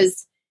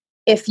 because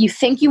if you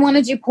think you want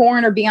to do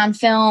porn or be on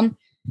film,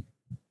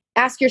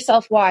 ask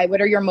yourself why. What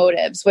are your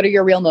motives? What are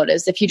your real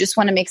motives? If you just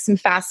want to make some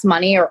fast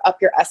money or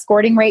up your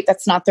escorting rate,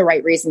 that's not the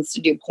right reasons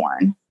to do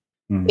porn.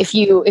 If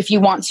you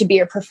want to be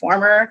a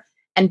performer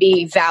and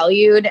be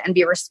valued and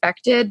be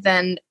respected,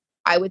 then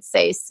I would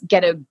say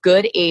get a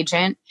good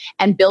agent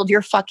and build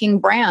your fucking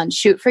brand.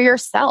 Shoot for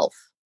yourself.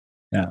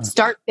 Yeah.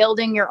 Start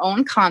building your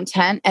own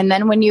content. And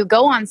then when you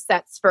go on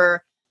sets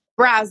for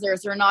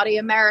Brazzers or Naughty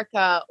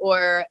America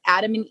or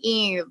Adam and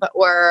Eve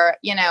or,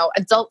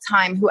 Adult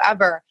Time,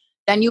 whoever,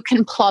 then you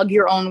can plug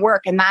your own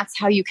work. And that's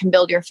how you can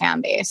build your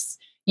fan base.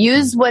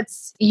 Use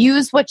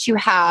what you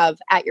have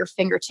at your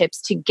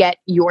fingertips to get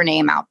your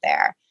name out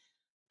there.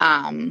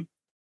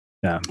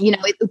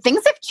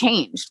 Things have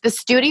changed. The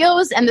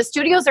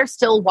studios are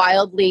still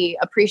wildly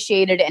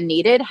appreciated and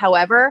needed.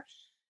 However,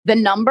 the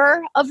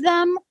number of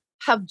them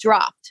have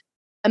dropped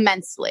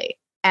immensely.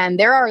 And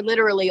there are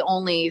literally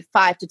only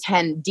 5 to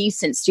 10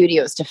 decent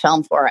studios to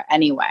film for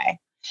anyway.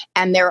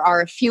 And there are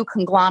a few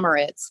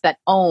conglomerates that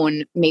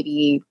own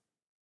maybe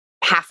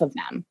half of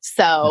them.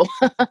 So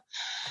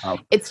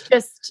it's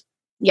just,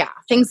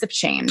 things have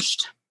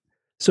changed.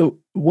 So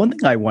one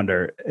thing I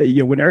wonder,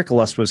 when Erica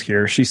Lust was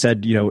here, she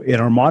said, in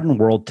our modern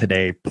world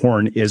today,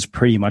 porn is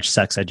pretty much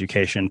sex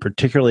education,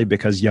 particularly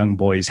because young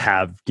boys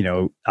have,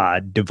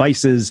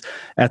 devices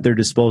at their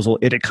disposal.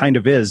 It kind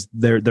of is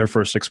their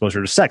first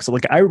exposure to sex. So,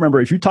 I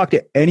remember if you talk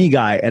to any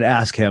guy and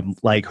ask him,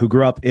 who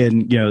grew up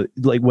in,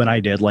 when I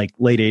did, late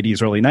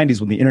 80s, early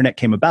 90s, when the internet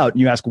came about, and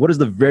you ask, what is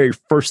the very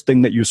first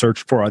thing that you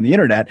searched for on the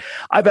internet?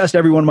 I've asked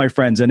every one of my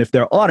friends, and if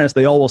they're honest,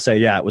 they all will say,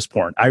 yeah, it was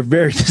porn. I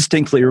very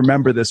distinctly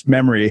remember this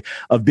memory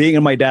of being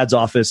in my dad's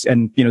office,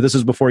 and this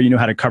is before you knew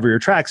how to cover your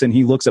tracks, and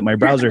he looks at my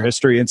browser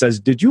history and says,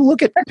 did you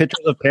look at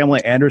pictures of Pamela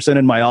Anderson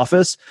in my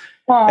office?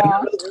 And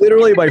that was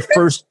literally my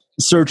first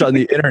search on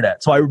the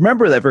internet. So I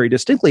remember that very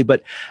distinctly.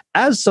 But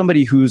as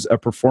somebody who's a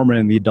performer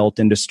in the adult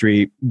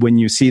industry, when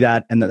you see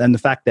that, and the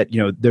fact that,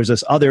 there's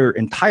this other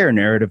entire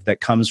narrative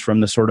that comes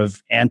from the sort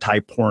of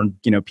anti-porn,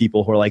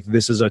 people who are like,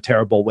 this is a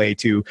terrible way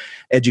to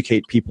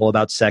educate people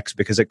about sex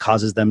because it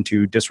causes them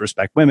to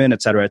disrespect women,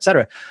 et cetera, et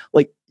cetera.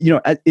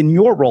 In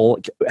your role,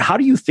 how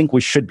do you think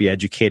we should be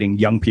educating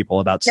young people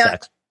about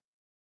sex?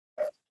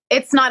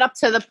 It's not up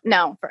to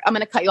I'm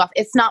going to cut you off.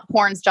 It's not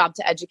porn's job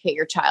to educate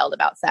your child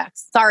about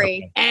sex.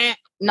 Sorry. Okay.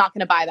 Not going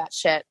to buy that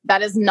shit.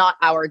 That is not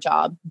our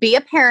job. Be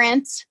a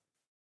parent,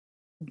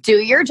 do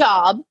your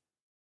job.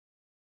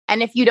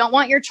 And if you don't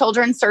want your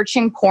children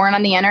searching porn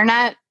on the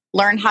internet,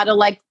 learn how to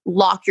like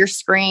lock your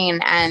screen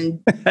and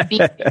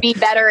be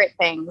better at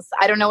things.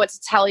 I don't know what to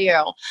tell you.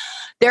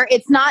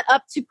 It's not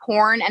up to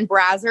porn and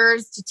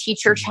browsers to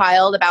teach your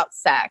child about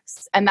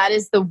sex. And that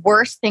is the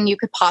worst thing you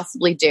could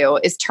possibly do,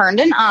 is turn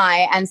an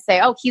eye and say,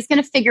 oh, he's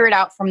going to figure it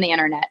out from the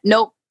internet.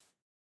 Nope.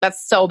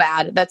 That's so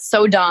bad. That's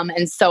so dumb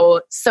and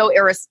so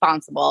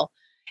irresponsible.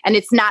 And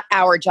it's not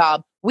our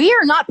job. We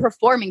are not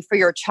performing for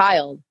your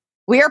child.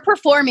 We are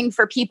performing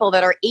for people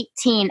that are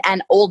 18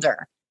 and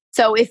older.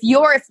 So if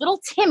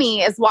little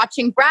Timmy is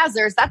watching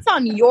browsers, that's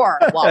on your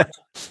watch,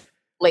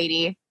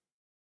 lady,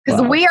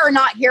 because we are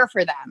not here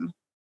for them.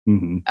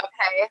 Mm-hmm.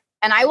 Okay.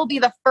 And I will be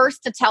the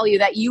first to tell you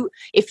that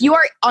if you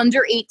are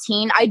under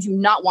 18, I do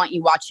not want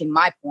you watching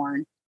my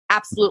porn.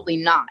 Absolutely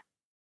not.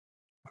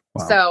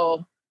 Wow.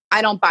 So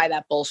I don't buy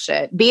that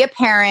bullshit. Be a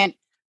parent.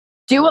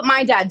 Do what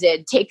my dad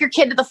did. Take your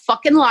kid to the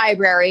fucking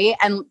library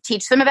and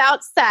teach them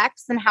about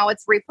sex and how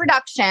it's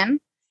reproduction.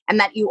 And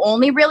that you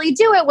only really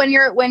do it when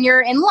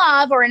you're in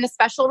love or in a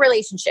special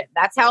relationship.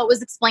 That's how it was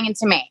explained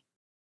to me.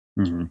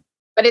 Mm-hmm.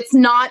 But it's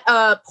not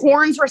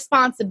porn's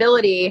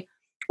responsibility,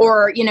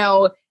 or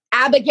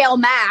Abigail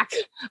Mack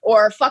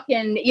or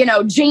fucking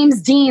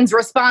James Dean's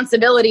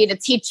responsibility to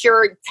teach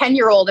your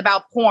 10-year-old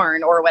about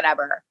porn or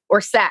whatever, or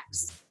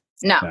sex.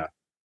 No.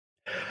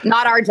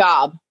 Not our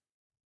job.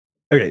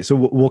 Okay, so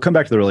we'll come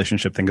back to the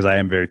relationship thing because I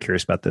am very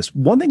curious about this.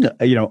 One thing,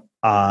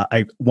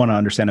 I want to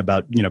understand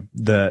about,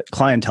 the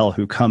clientele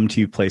who come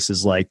to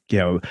places like,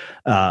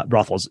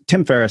 brothels.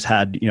 Tim Ferriss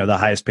had, the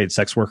highest paid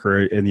sex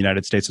worker in the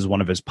United States as one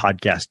of his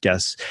podcast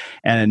guests.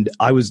 And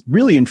I was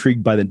really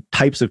intrigued by the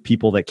types of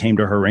people that came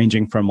to her,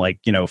 ranging from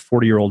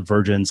 40-year-old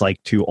virgins,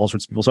 to all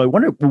sorts of people. So I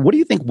wonder, what do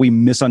you think we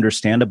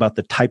misunderstand about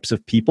the types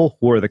of people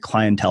who are the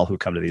clientele who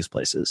come to these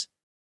places?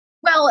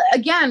 Well,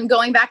 again,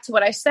 going back to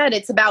what I said,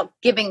 it's about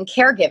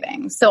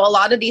caregiving. So a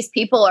lot of these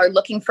people are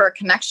looking for a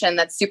connection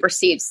that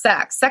supersedes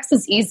sex. Sex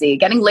is easy.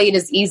 Getting laid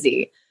is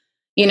easy.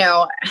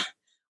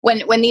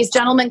 When these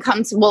gentlemen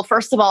come to, well,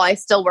 first of all, I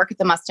still work at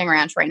the Mustang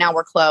Ranch. Right now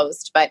we're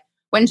closed. But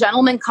when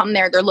gentlemen come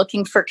there, they're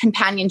looking for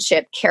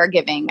companionship,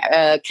 caregiving,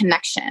 a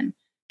connection,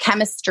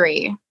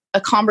 chemistry,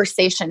 a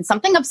conversation,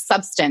 something of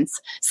substance,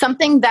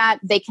 something that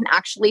they can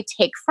actually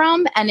take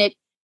from. And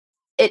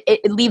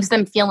it leaves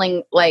them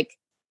feeling like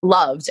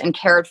loved and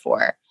cared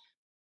for.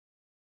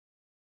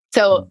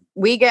 So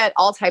we get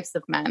all types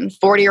of men,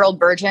 40-year-old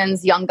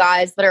virgins, young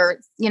guys that are,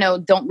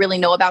 don't really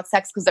know about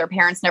sex because their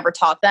parents never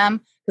taught them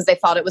because they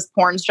thought it was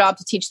porn's job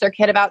to teach their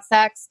kid about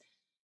sex.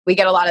 We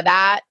get a lot of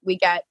that. We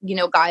get,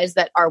 guys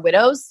that are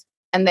widows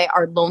and they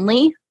are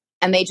lonely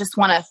and they just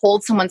want to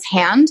hold someone's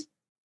hand.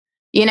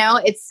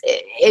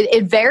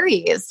 It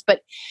varies,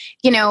 but,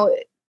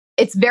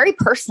 it's very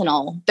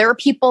personal. There are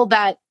people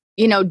that,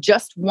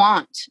 just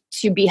want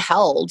to be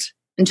held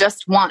and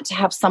just want to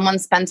have someone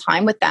spend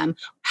time with them,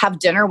 have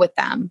dinner with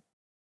them.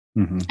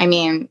 Mm-hmm. I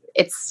mean,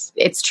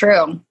 it's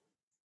true.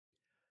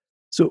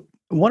 So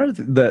one of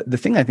the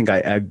thing I think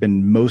I've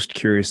been most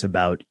curious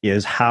about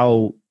is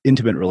how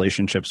intimate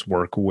relationships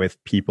work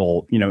with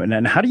people,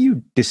 and how do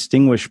you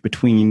distinguish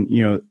between,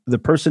 the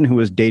person who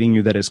is dating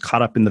you that is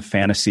caught up in the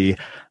fantasy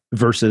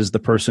versus the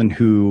person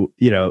who,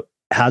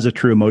 has a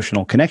true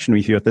emotional connection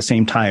with you at the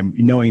same time,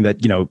 knowing that,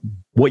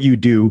 what you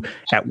do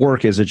at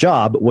work is a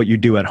job, what you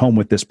do at home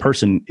with this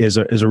person is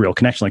a real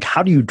connection. Like,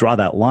 how do you draw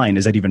that line?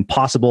 Is that even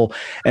possible?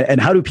 And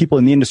how do people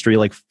in the industry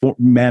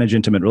manage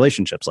intimate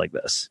relationships like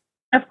this?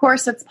 Of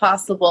course it's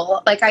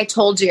possible. Like I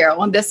told you,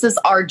 this is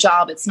our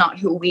job. It's not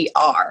who we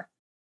are.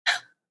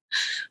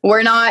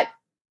 We're not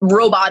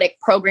robotic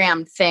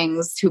programmed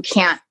things who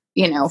can't,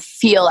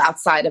 feel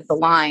outside of the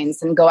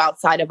lines and go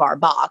outside of our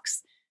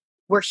box.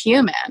 We're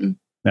human.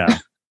 Yeah.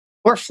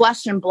 We're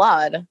flesh and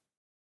blood.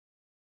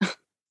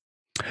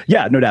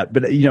 Yeah, no doubt.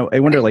 But I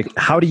wonder,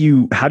 how do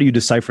you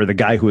decipher the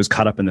guy who is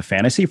caught up in the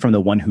fantasy from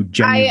the one who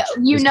genuinely?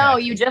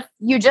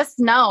 You just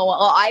know.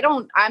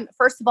 Well,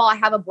 first of all, I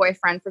have a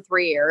boyfriend for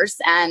 3 years,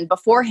 and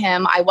before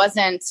him, I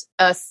wasn't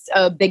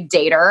a big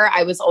dater.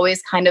 I was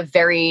always kind of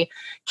very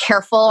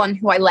careful on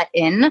who I let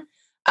in.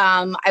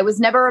 I was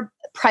never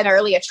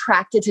primarily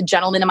attracted to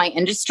gentlemen in my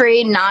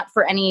industry, not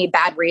for any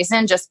bad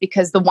reason, just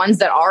because the ones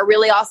that are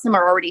really awesome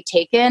are already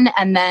taken.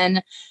 And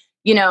then,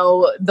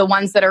 the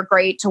ones that are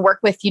great to work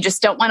with, you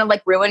just don't want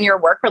to ruin your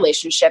work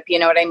relationship. You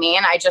know what I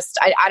mean? I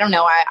don't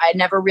know. I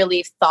never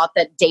really thought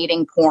that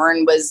dating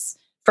porn was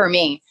for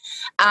me.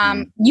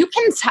 You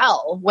can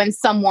tell when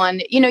someone,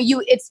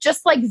 it's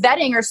just like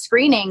vetting or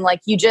screening.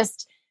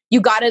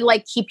 You got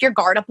to keep your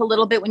guard up a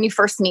little bit when you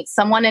first meet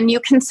someone, and you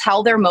can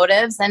tell their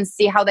motives and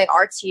see how they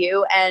are to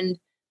you. And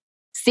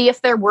see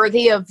if they're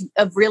worthy of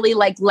really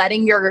like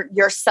letting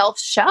yourself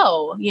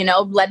show,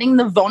 letting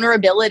the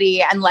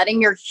vulnerability and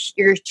letting your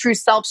true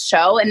self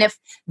show. And if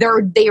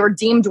they are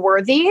deemed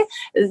worthy,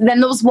 then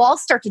those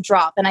walls start to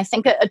drop. And I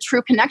think a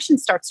true connection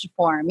starts to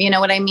form, you know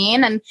what I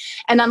mean? And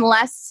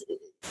unless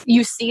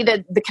you see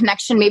that the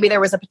connection, maybe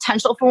there was a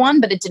potential for one,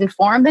 but it didn't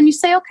form, then you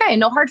say, okay,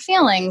 no hard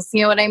feelings.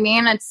 You know what I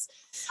mean?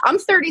 I'm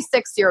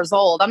 36 years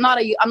old. I'm not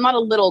a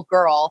little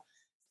girl.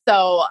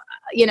 So,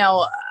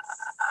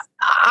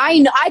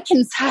 I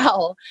can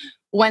tell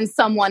when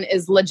someone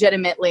is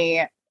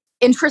legitimately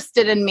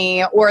interested in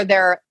me, or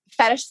they're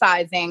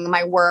fetishizing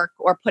my work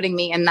or putting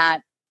me in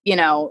that, in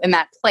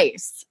that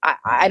place.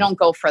 I don't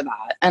go for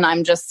that. And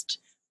I'm just,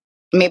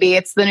 maybe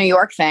it's the New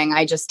York thing.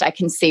 I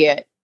can see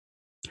it.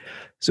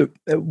 So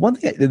one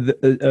thing,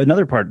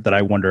 another part that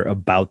I wonder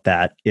about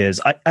that is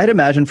I'd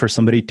imagine for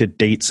somebody to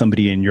date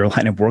somebody in your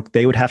line of work,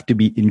 they would have to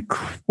be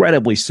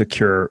incredibly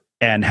secure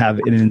and have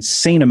an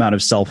insane amount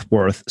of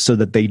self-worth so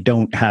that they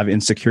don't have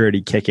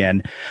insecurity kick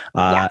in.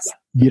 Yes.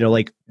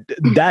 Like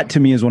that to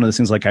me is one of those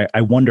things, like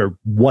I wonder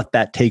what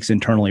that takes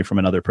internally from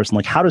another person.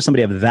 Like, how does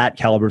somebody have that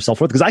caliber of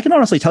self-worth? Because I can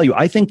honestly tell you,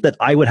 I think that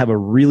I would have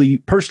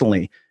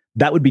personally,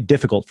 that would be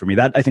difficult for me.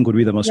 That I think would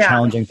be the most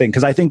challenging thing.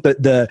 Because I think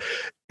that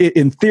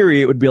in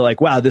theory, it would be like,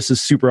 wow, this is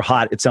super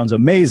hot. It sounds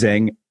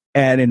amazing.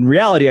 And in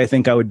reality, I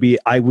think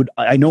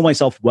I know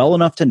myself well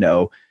enough to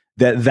know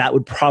that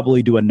would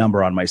probably do a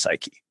number on my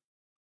psyche.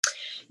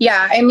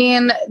 Yeah. I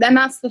mean, then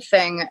that's the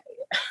thing.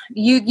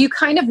 You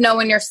kind of know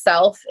in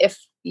yourself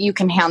if you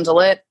can handle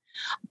it.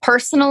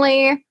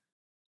 Personally,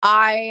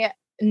 I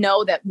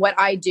know that what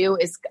I do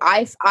is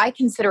I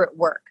consider it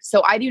work.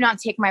 So I do not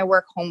take my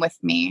work home with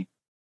me.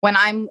 When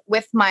I'm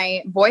with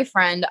my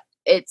boyfriend,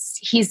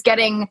 he's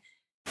getting,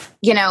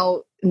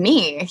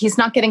 me. He's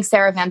not getting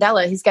Sarah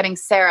Vandella. He's getting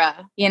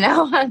Sarah,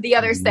 the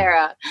other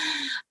Sarah.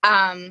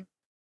 I've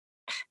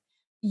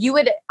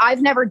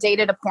never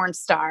dated a porn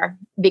star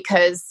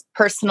because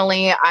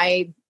personally,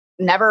 I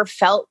never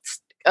felt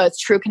a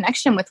true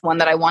connection with one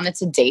that I wanted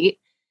to date.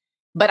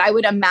 But I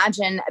would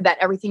imagine that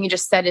everything you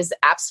just said is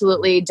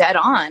absolutely dead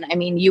on. I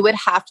mean, you would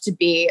have to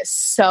be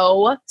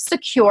so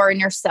secure in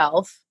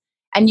yourself,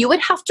 and you would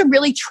have to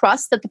really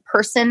trust that the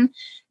person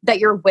that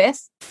you're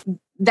with,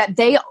 that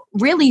they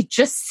really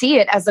just see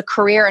it as a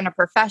career and a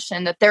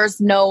profession, that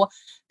there's no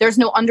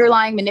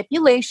underlying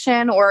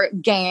manipulation or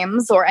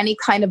games or any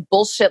kind of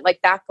bullshit like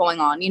that going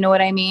on. You know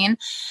what I mean?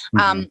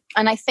 Mm-hmm.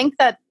 And I think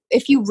that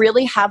if you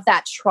really have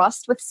that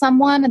trust with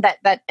someone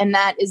that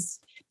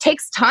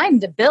takes time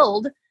to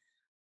build,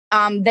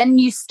 then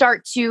you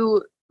start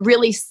to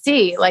really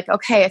see like,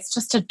 okay, it's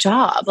just a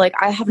job. Like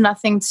I have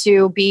nothing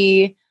to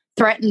be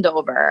threatened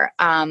over.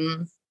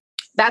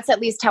 That's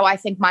at least how I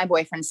think my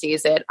boyfriend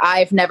sees it.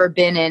 I've never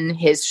been in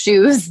his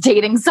shoes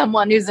dating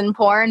someone who's in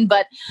porn,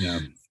 but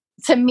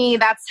to me,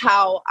 that's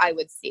how I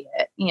would see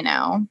it,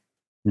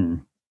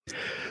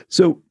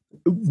 So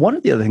one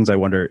of the other things I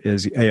wonder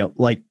is,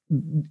 like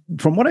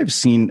from what I've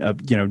seen,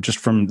 just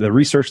from the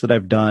research that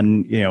I've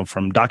done,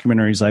 from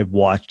documentaries I've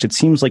watched, it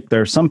seems like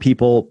there are some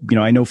people,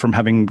 I know from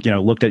having,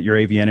 looked at your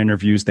AVN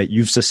interviews that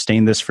you've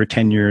sustained this for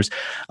 10 years.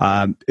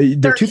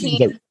 There are two things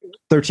that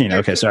 13.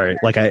 Okay. Sorry.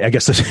 Like, I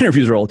guess those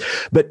interviews are old,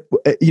 but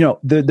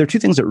there are two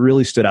things that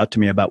really stood out to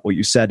me about what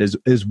you said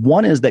is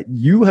one is that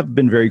you have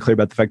been very clear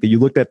about the fact that you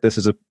looked at this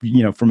as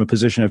from a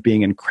position of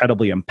being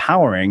incredibly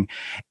empowering.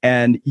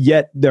 And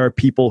yet there are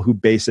people who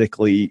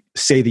basically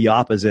say the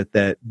opposite,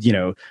 that,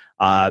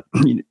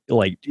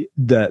 like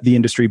the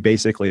industry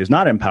basically is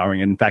not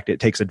empowering. And in fact, it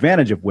takes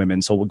advantage of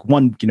women. So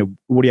one,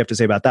 what do you have to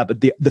say about that?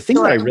 But the thing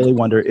that I really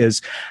wonder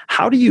is,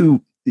 how do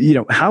you,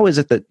 how is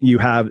it that you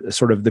have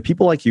sort of the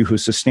people like you who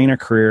sustain a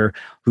career,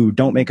 who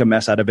don't make a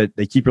mess out of it,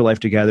 they keep your life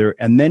together,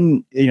 and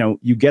then,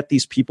 you get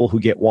these people who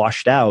get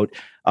washed out.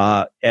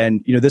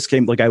 And, this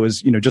came, like I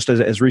was, just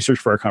as research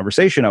for our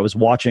conversation, I was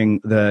watching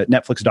the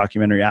Netflix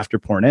documentary After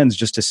Porn Ends,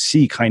 just to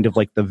see kind of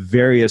like the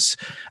various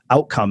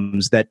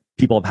outcomes that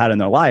people have had in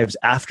their lives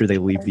after they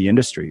leave the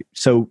industry.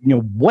 So,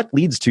 what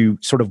leads to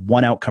sort of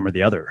one outcome or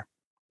the other?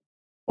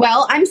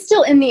 Well, I'm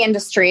still in the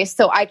industry,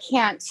 so I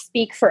can't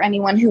speak for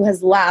anyone who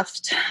has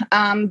left.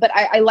 But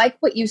I like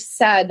what you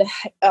said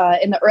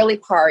in the early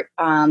part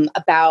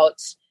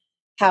about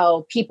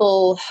how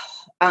people,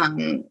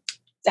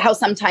 how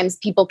sometimes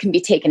people can be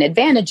taken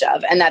advantage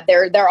of, and that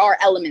there are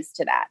elements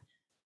to that.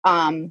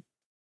 And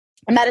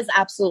that is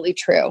absolutely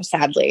true,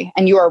 sadly.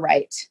 And you are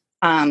right.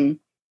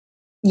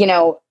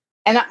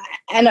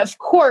 And of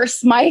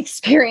course, my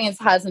experience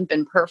hasn't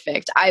been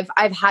perfect. I've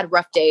had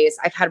rough days.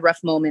 I've had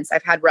rough moments.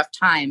 I've had rough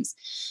times.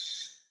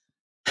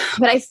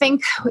 But I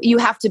think you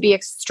have to be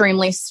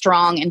extremely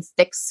strong and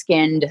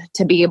thick-skinned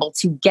to be able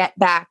to get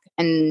back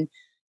on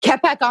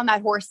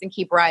that horse and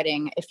keep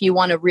riding if you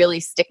want to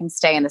really stick and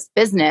stay in this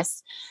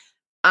business.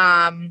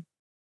 There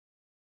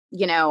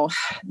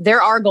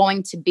are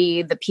going to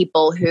be the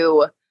people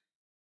who,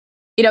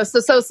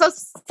 so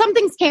some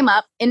things came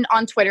up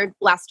on Twitter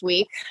last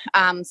week.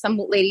 Some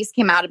ladies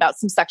came out about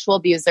some sexual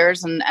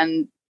abusers,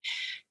 and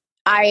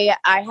I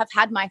have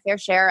had my fair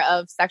share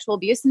of sexual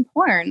abuse in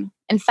porn.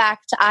 In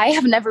fact, I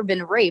have never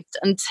been raped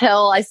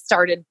until I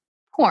started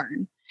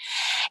porn.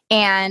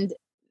 And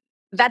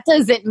that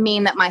doesn't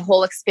mean that my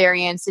whole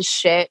experience is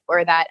shit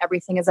or that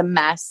everything is a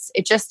mess.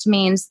 It just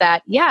means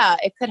that, yeah,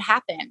 it could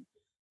happen,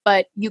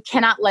 but you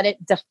cannot let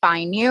it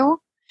define you.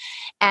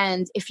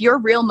 And if your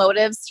real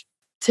motives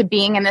to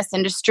being in this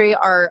industry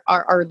are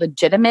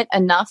legitimate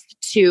enough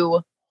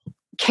to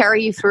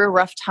carry you through a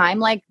rough time,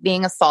 like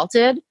being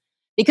assaulted,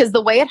 because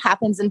the way it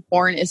happens in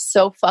porn is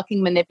so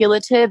fucking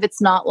manipulative.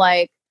 It's not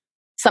like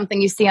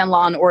something you see on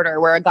Law and Order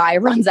where a guy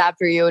runs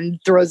after you and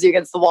throws you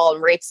against the wall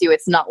and rapes you.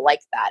 It's not like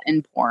that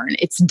in porn.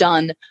 It's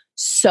done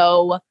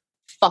so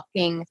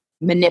fucking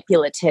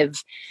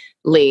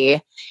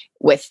manipulatively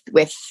with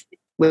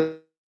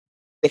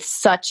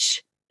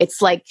such,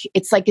 it's like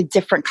a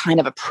different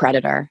kind of a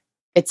predator.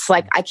 It's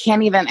like, I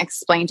can't even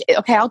explain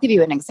okay, I'll give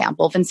you an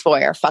example. Vince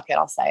Voyer, fuck it,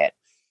 I'll say it.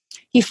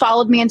 He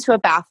followed me into a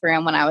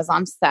bathroom when I was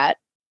on set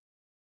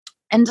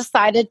and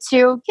decided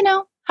to,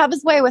 have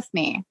his way with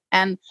me.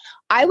 And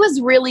I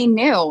was really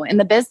new in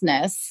the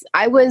business.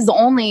 I was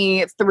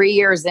only 3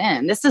 years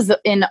in. This is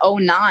in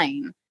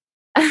 2009.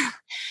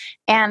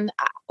 And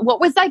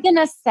what was I going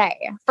to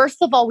say? First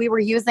of all, we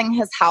were using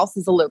his house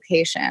as a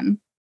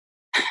location.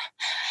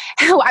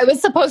 I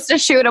was supposed to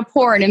shoot a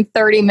porn in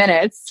 30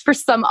 minutes for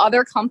some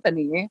other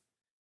company.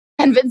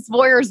 And Vince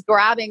Voyer's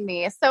grabbing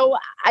me. So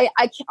I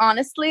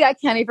honestly, I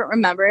can't even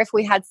remember if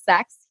we had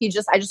sex.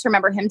 I just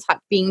remember him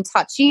being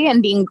touchy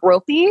and being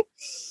gropey.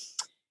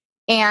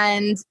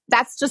 And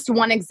that's just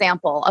one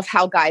example of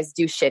how guys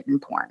do shit in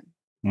porn.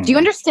 Do you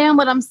understand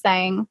what I'm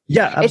saying?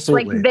 Yeah,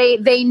 absolutely. It's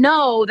like they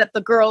know that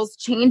the girl's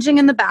changing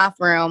in the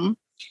bathroom.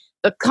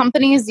 The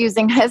company is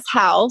using his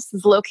house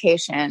as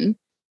location.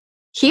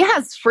 He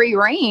has free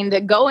reign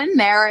to go in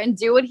there and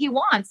do what he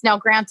wants. Now,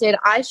 granted,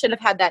 I should have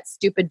had that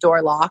stupid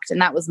door locked,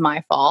 and that was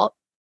my fault.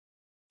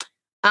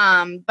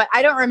 But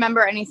I don't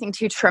remember anything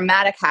too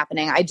traumatic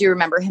happening. I do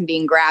remember him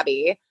being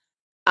grabby.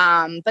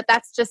 But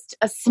that's just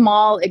a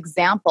small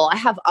example. I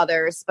have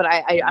others, but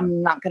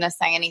I'm not going to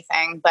say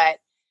anything. But,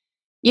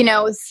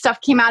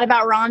 stuff came out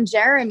about Ron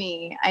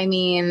Jeremy. I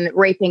mean,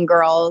 raping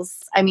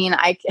girls. I mean,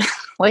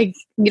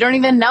 you don't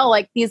even know.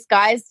 Like, these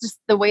guys, just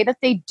the way that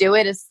they do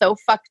it is so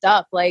fucked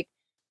up. Like,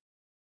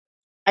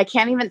 I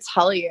can't even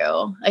tell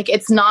you. Like,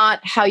 it's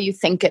not how you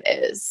think it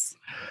is.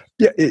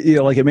 Yeah,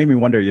 it made me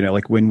wonder,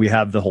 like when we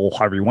have the whole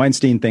Harvey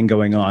Weinstein thing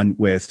going on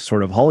with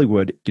sort of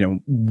Hollywood,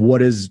 what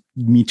does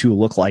Me Too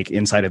look like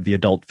inside of the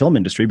adult film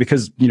industry?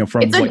 Because,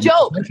 from it's a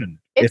joke.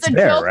 It's a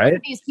there, joke right?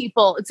 to these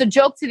people. It's a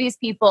joke to these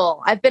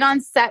people. I've been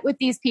on set with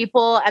these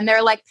people and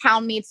they're like,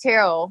 pound me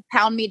too.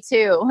 Pound me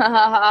too.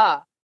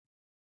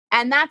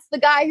 And that's the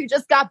guy who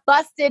just got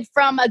busted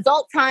from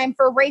adult time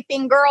for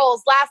raping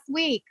girls last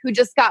week, who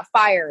just got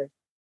fired.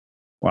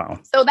 Wow.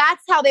 So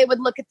that's how they would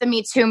look at the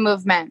Me Too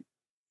movement.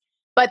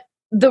 But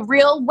the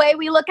real way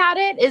we look at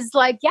it is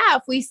like, yeah,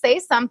 if we say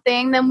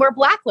something, then we're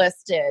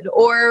blacklisted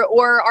or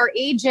our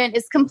agent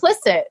is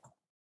complicit.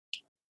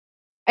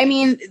 I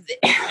mean,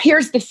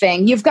 here's the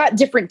thing. You've got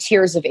different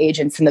tiers of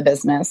agents in the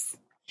business.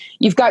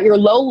 You've got your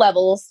low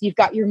levels, you've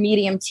got your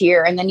medium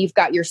tier, and then you've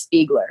got your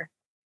Spiegler.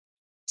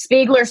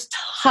 Spiegler's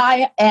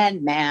high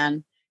end,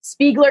 man.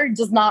 Spiegler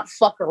does not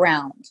fuck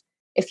around.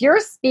 If you're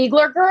a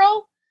Spiegler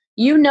girl,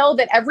 you know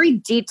that every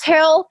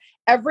detail,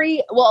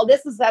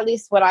 this is at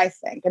least what I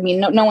think. I mean,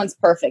 no one's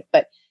perfect,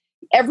 but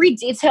every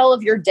detail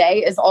of your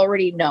day is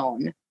already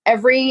known.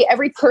 Every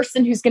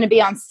person who's going to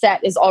be on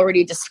set is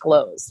already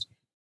disclosed.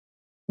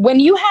 When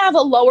you have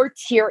a lower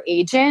tier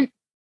agent,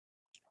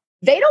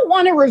 they don't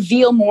want to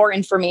reveal more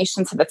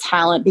information to the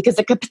talent because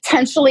it could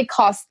potentially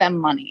cost them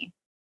money.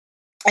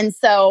 And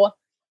so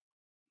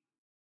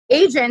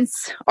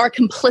agents are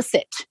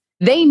complicit.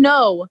 They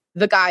know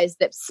the guys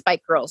that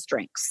spike girls'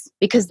 drinks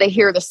because they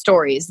hear the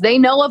stories. They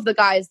know of the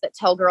guys that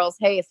tell girls,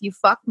 hey, if you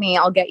fuck me,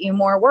 I'll get you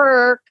more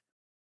work.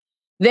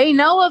 They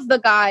know of the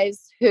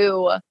guys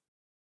who,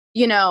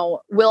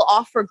 will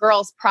offer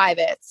girls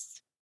privates,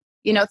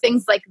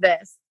 things like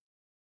this.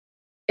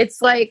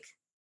 It's like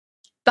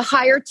the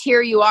higher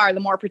tier you are, the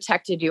more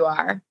protected you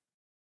are.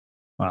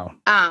 Wow.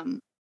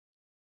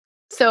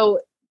 So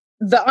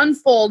the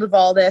unfold of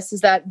all this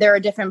is that there are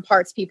different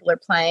parts people are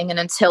playing. And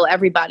until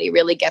everybody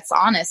really gets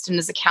honest and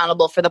is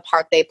accountable for the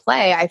part they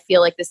play, I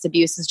feel like this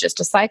abuse is just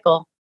a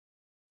cycle.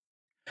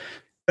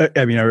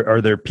 I mean,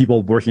 are there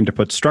people working to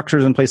put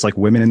structures in place, like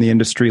women in the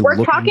industry?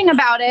 We're talking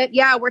about it.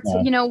 Yeah, we're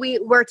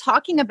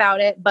talking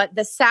about it. But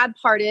the sad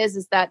part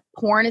is that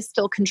porn is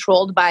still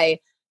controlled by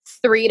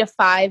 3 to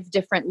 5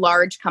 different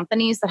large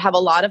companies that have a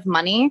lot of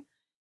money.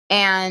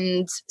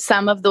 And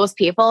some of those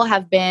people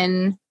have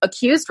been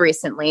accused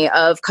recently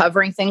of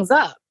covering things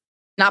up,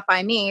 not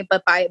by me,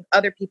 but by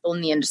other people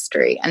in the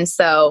industry. And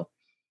so,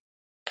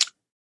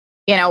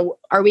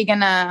 are we going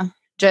to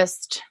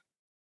just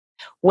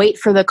wait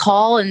for the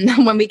call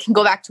and when we can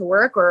go back to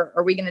work, or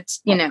are we going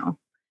to,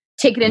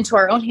 take it into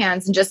our own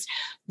hands and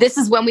this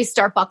is when we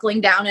start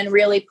buckling down and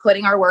really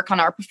putting our work on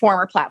our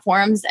performer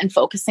platforms and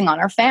focusing on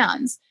our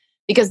fans,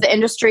 because the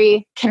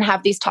industry can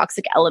have these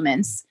toxic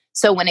elements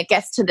So when it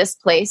gets to this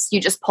place,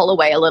 you just pull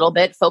away a little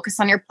bit, focus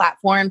on your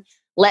platform,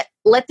 let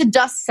the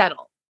dust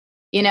settle,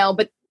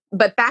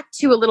 but back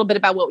to a little bit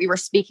about what we were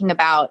speaking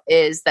about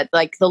is that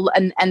like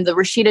and the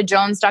Rashida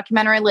Jones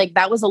documentary, like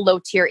that was a low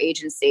tier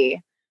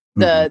agency.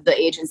 The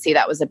agency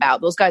that was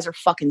about, those guys are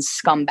fucking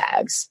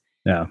scumbags.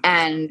 Yeah.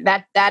 And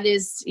that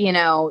is,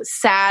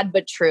 sad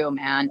but true,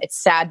 man.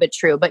 It's sad but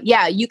true. But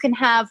yeah, you can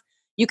have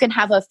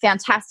a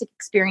fantastic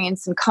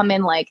experience and come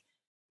in like,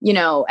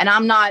 and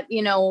I'm not,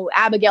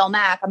 Abigail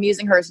Mack, I'm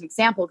using her as an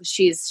example because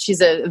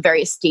she's a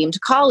very esteemed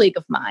colleague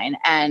of mine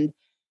and,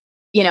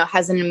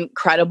 has an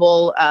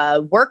incredible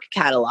work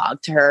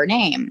catalog to her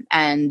name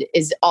and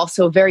is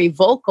also very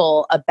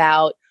vocal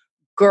about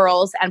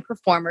girls and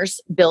performers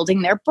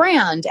building their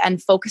brand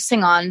and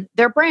focusing on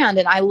their brand.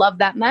 And I love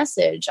that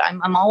message.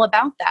 I'm all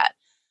about that.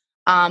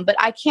 But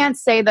I can't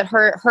say that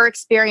her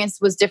experience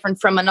was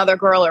different from another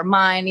girl or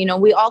mine.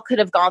 We all could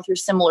have gone through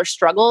similar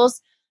struggles.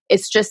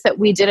 It's just that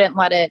we didn't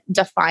let it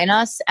define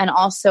us. And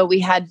also we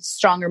had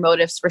stronger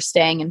motives for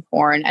staying in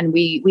porn and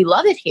we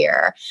love it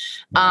here.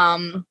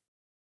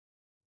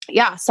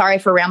 Yeah, sorry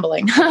for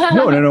rambling.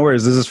 No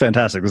worries. This is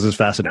fantastic. This is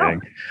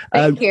fascinating.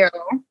 Thank you.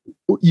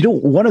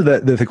 One of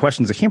the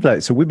questions that came from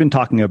that, so we've been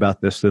talking about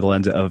this through the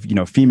lens of,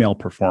 female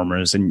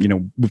performers and,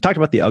 we've talked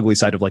about the ugly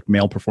side of like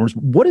male performers.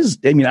 What is,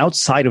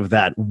 outside of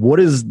that, what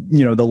is,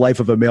 the life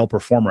of a male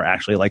performer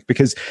actually like?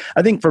 Because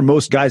I think for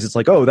most guys, it's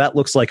like, oh, that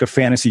looks like a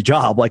fantasy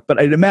job. Like, but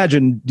I'd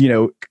imagine,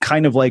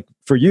 kind of like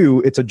for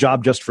you, it's a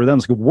job just for them.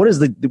 So what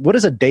is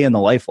a day in the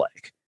life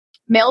like?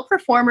 Male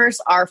performers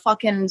are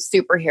fucking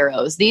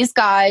superheroes. These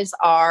guys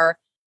are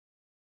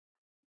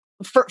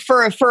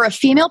for a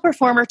female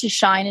performer to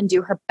shine and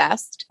do her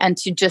best and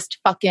to just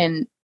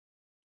fucking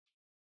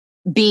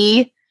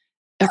be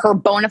her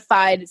bona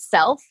fide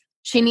self.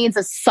 She needs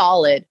a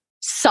solid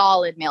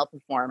male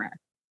performer.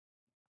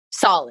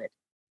 Solid.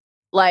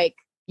 Like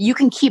you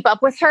can keep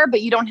up with her,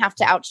 but you don't have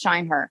to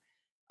outshine her.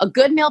 A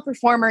good male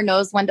performer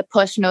knows when to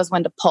push, knows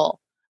when to pull.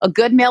 A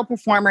good male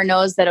performer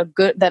knows that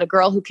a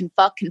girl who can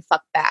fuck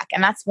back.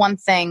 And that's one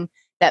thing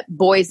that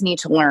boys need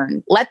to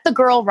learn. Let the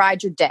girl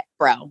ride your dick,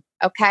 bro.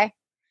 Okay?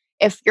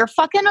 If you're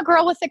fucking a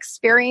girl with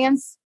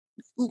experience,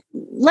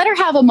 let her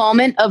have a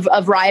moment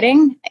of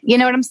riding. You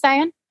know what I'm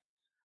saying?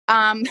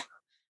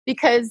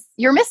 Because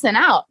you're missing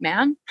out,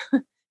 man.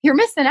 You're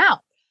missing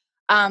out.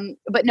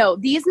 But no,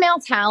 these male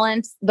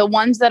talents, the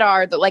ones that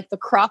are the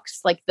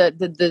crux, like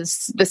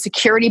the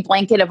security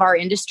blanket of our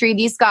industry,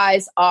 these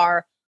guys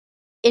are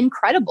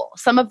incredible.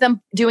 Some of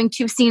them doing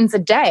 2 scenes a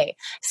day.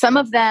 Some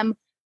of them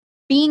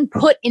being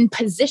put in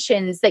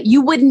positions that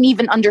you wouldn't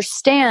even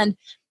understand,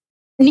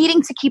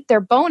 needing to keep their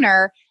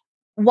boner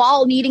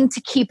while needing to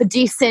keep a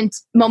decent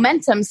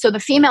momentum so the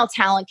female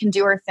talent can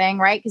do her thing,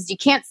 right? Because you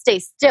can't stay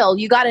still.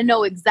 You got to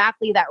know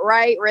exactly that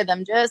right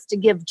rhythm just to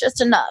give just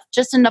enough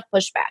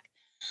pushback.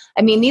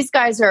 I mean, these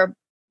guys are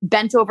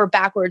bent over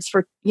backwards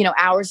for,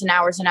 hours and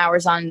hours and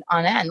hours on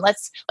end.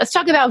 Let's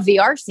talk about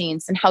VR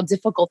scenes and how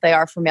difficult they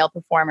are for male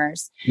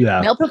performers.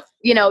 Yeah.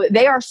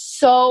 They are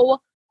so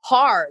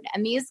hard.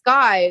 And these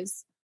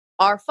guys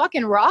are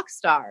fucking rock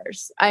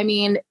stars. I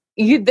mean,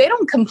 they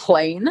don't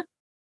complain.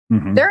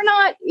 Mm-hmm. They're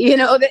not, you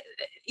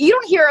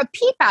don't hear a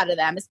peep out of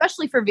them,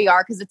 especially for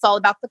VR because it's all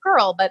about the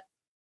girl. But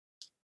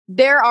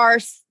there are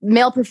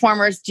male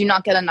performers do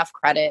not get enough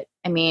credit.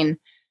 I mean,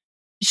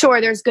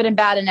 sure, there's good and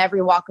bad in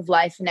every walk of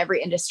life, in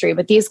every industry.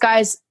 But these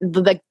guys,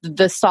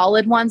 the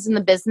solid ones in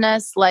the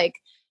business, like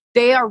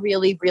they are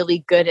really,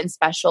 really good and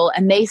special.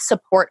 And they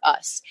support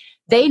us.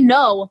 They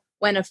know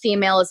when a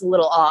female is a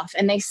little off.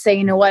 And they say,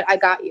 you know what? I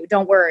got you.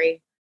 Don't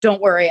worry.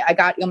 I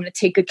got you. I'm going to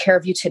take good care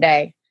of you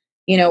today.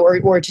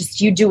 Or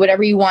just you do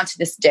whatever you want to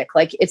this dick.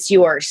 Like it's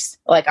yours.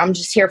 Like I'm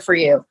just here for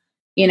you.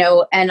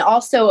 And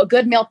also a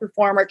good male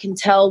performer can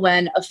tell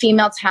when a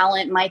female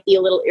talent might be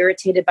a little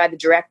irritated by the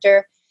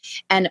director.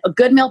 And a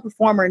good male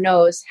performer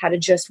knows how to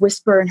just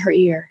whisper in her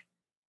ear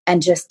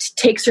and just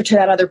takes her to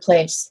that other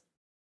place,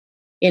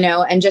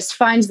 and just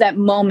finds that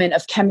moment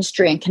of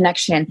chemistry and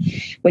connection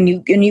when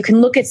you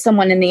can look at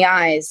someone in the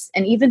eyes.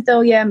 And even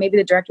though, maybe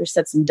the director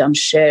said some dumb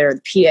shit or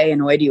the PA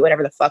annoyed you,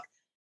 whatever the fuck,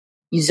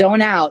 you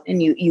zone out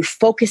and you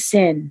focus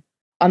in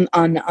on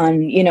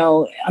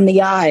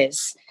the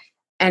eyes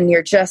and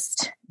you're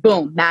just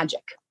boom,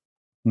 magic.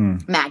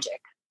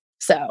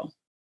 So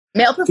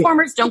male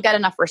performers don't get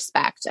enough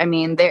respect. I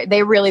mean,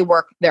 they really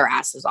work their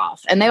asses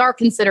off and they are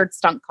considered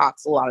stunt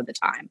cocks a lot of the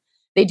time.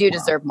 They do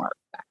deserve more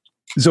respect.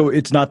 So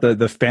it's not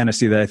the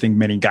fantasy that I think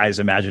many guys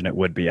imagine it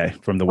would be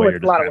from the way you're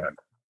describing it.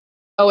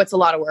 Oh, it's a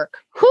lot of work.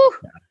 Whew.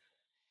 Yeah.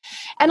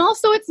 And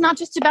also it's not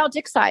just about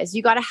dick size.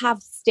 You got to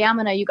have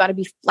stamina. You got to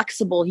be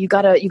flexible. You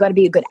got to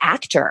be a good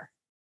actor.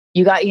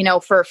 You got,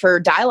 for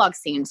dialogue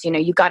scenes,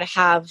 you got to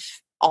have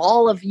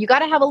you got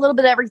to have a little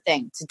bit of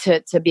everything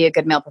to be a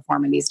good male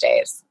performer these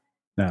days.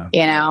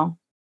 Yeah.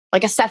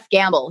 Like a Seth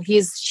Gamble.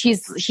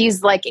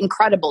 He's like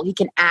incredible. He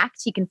can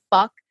act, he can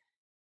fuck,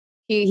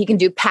 he can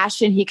do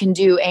passion, he can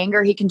do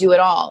anger, he can do it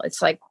all.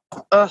 It's like,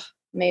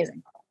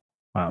 amazing.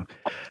 Wow.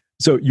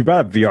 So you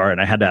brought up VR, and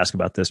I had to ask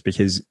about this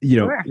because,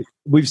 Sure.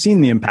 we've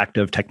seen the impact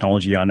of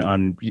technology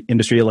on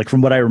industry. Like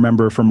from what I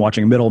remember from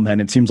watching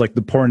Middlemen, it seems like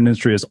the porn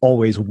industry is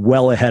always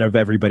well ahead of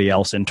everybody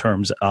else in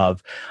terms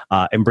of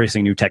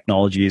embracing new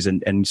technologies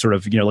and sort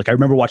of, like I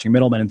remember watching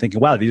Middlemen and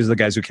thinking, wow, these are the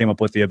guys who came up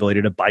with the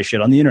ability to buy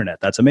shit on the internet.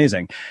 That's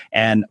amazing.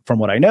 And from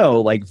what I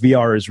know, like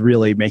VR is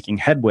really making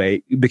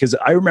headway, because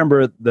I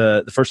remember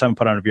the first time I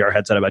put on a VR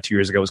headset about 2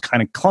 years ago was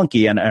kind of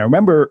clunky. And I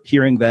remember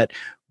hearing that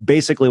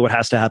basically what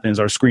has to happen is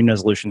our screen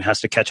resolution has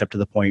to catch up to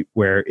the point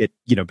where it,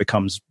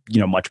 becomes,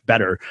 much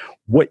better.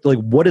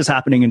 What is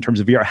happening in terms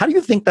of VR? How do you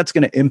think that's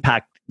going to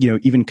impact,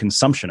 even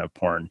consumption of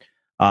porn?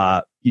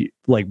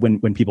 Like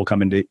when people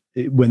come into,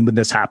 when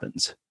this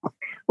happens?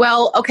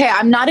 Well, okay,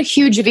 I'm not a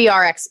huge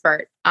VR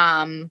expert.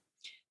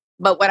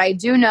 But what I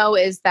do know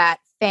is that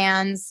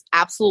fans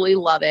absolutely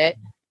love it,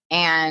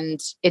 and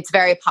it's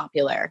very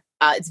popular.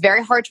 It's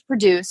very hard to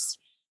produce.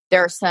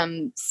 There are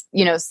some,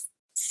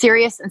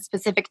 serious and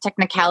specific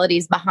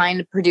technicalities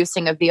behind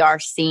producing a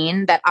VR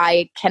scene that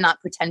I cannot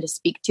pretend to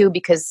speak to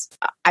because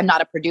I'm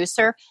not a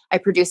producer. I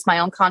produce my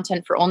own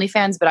content for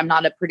OnlyFans, but I'm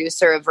not a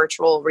producer of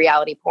virtual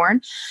reality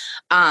porn.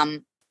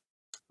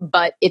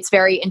 But it's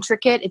very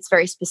intricate, it's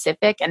very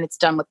specific, and it's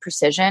done with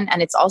precision.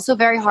 And it's also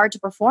very hard to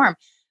perform,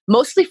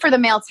 mostly for the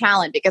male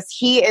talent, because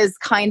he is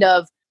kind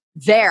of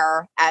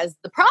there as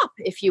the prop,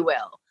 if you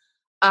will.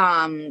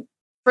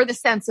 For the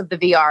sense of the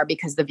VR,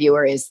 because the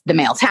viewer is the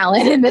male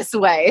talent in this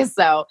way.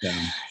 So,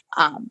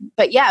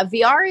 but yeah,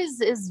 VR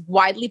is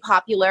widely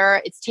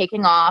popular. It's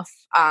taking off.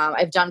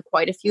 I've done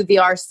quite a few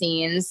VR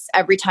scenes.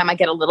 Every time I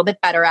get a little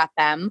bit better at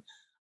them.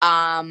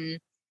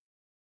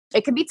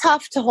 It can be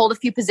tough to hold a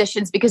few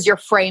positions because your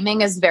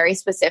framing is very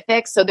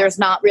specific. So there's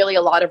not really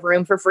a lot of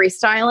room for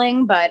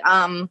freestyling, but,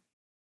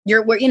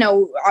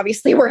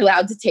 obviously we're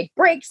allowed to take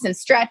breaks and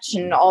stretch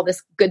and all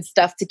this good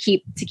stuff to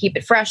keep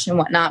it fresh and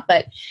whatnot.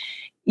 But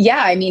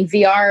yeah, I mean,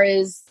 VR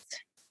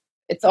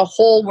it's a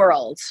whole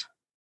world.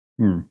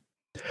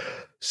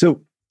 So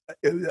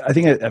I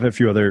think I have a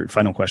few other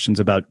final questions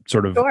about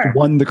sort of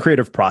one, the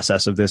creative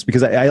process of this,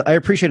 because I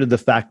appreciated the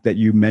fact that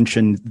you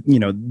mentioned,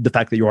 the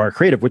fact that you are a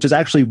creative, which is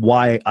actually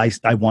why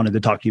I wanted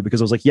to talk to you,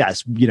 because I was like,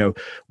 yes,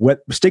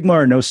 what stigma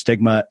or no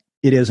stigma,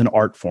 it is an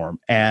art form.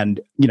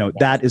 And,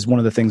 that is one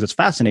of the things that's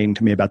fascinating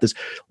to me about this.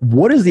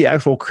 What is the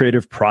actual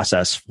creative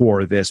process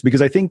for this?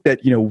 Because I think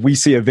that, we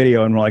see a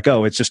video and we're like,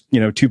 oh, it's just,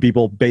 two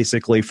people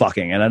basically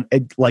fucking.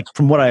 And like,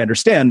 from what I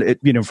understand,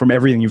 from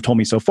everything you've told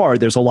me so far,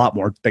 there's a lot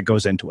more that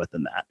goes into it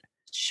than that.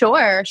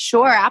 Sure.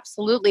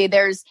 Absolutely.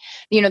 There's,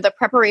 the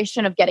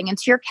preparation of getting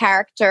into your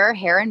character,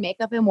 hair and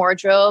makeup and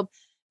wardrobe.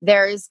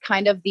 There's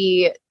kind of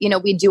the,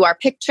 we do our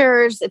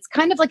pictures. It's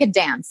kind of like a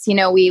dance.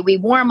 We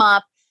warm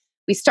up.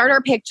 We start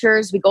our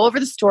pictures. We go over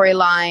the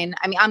storyline.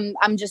 I mean,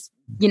 I'm just,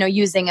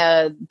 using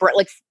a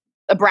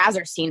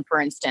Brazzer scene, for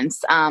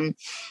instance,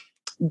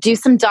 do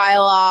some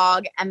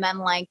dialogue. And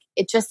then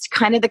it just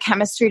kind of, the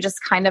chemistry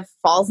just kind of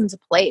falls into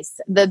place.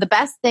 The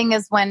best thing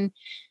is when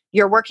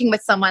you're working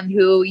with someone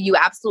who you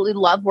absolutely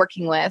love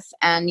working with,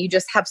 and you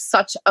just have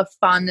such a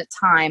fun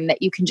time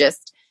that you can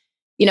just,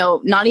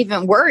 not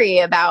even worry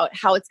about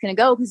how it's going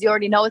to go, because you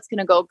already know it's going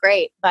to go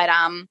great. But,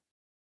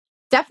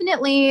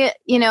 definitely,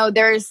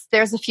 there's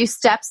a few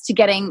steps to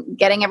getting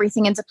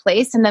everything into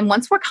place. And then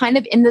once we're kind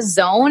of in the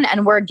zone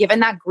and we're given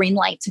that green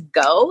light to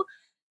go,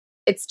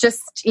 it's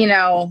just,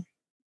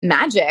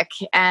 magic.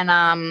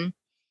 And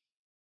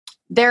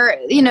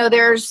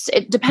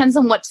it depends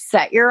on what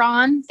set you're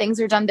on. Things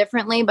are done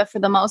differently, but for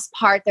the most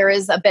part, there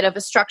is a bit of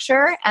a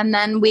structure. And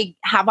then we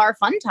have our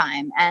fun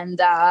time.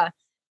 And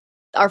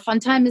our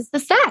fun time is the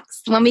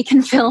sex, when we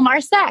can film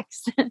our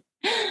sex.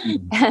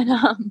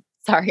 And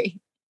sorry.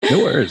 No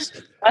worries.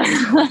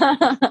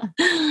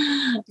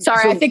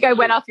 Sorry, I think I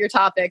went off your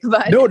topic,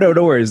 but no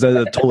worries.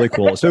 That's totally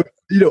cool. So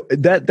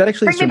that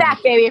actually bring me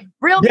back, baby.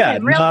 Real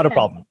not a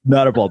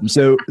problem.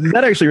 So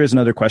that actually raises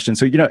another question.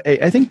 So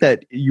I think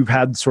that you've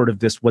had sort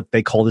of this, what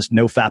they call this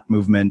no-fap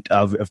movement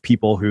of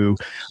people who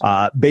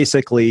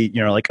basically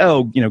like,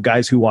 oh,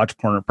 guys who watch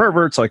porn are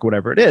perverts, like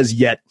whatever it is.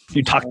 Yet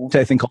you talk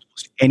to, I think,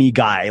 almost any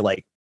guy,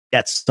 like,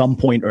 at some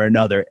point or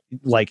another,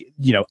 like,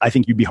 I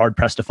think you'd be hard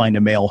pressed to find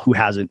a male who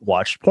hasn't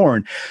watched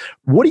porn.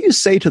 What do you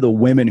say to the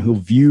women who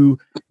view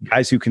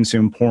guys who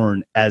consume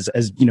porn as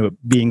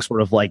being sort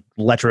of like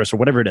lecherous or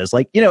whatever it is?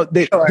 Like,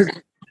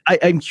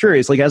 I'm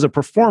curious, like, as a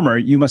performer,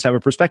 you must have a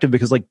perspective,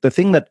 because like the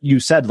thing that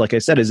you said, like I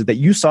said, is that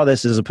you saw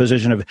this as a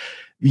position of,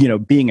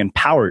 being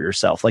empower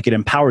yourself. Like, it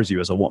empowers you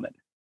as a woman.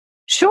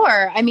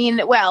 Sure. I mean,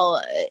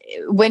 well,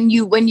 when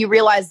you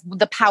realize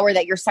the power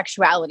that your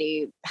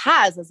sexuality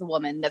has as a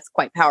woman, that's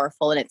quite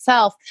powerful in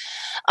itself.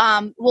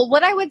 Well,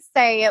 what I would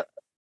say,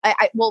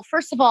 well,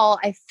 first of all,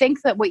 I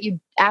think that what you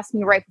asked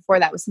me right before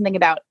that was something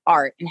about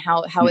art and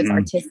how it's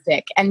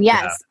artistic. And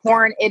yes,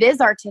 porn, it is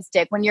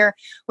artistic. When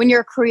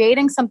you're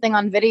creating something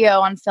on video,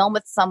 on film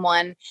with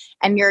someone,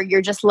 and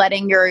you're just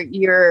letting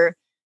your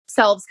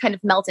selves kind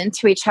of melt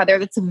into each other.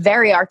 That's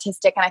very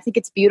artistic. And I think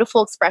it's a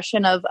beautiful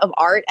expression of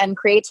art and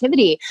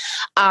creativity.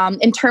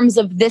 In terms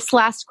of this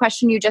last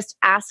question you just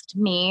asked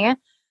me,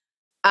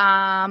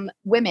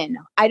 Women.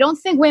 I don't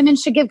think women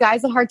should give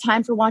guys a hard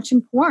time for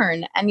watching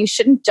porn, and you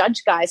shouldn't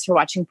judge guys for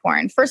watching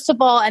porn. First of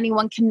all,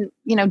 anyone can,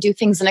 do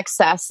things in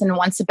excess, and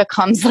once it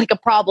becomes like a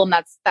problem,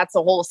 that's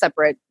a whole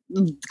separate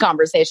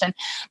conversation.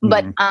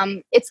 But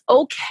it's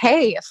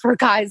okay for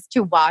guys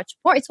to watch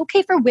porn. It's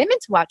okay for women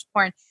to watch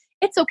porn.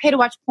 It's okay to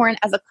watch porn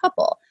as a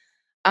couple.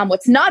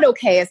 What's not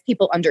okay is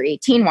people under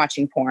 18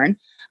 watching porn.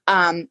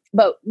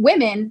 But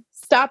women,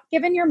 stop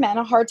giving your men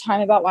a hard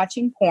time about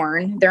watching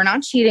porn. They're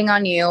not cheating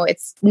on you.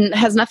 It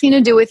has nothing to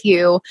do with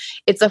you.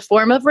 It's a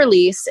form of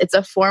release. It's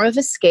a form of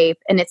escape,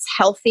 and it's a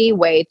healthy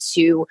way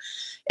to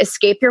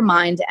escape your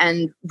mind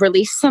and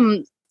release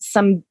some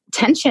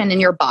tension in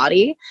your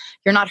body.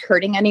 You're not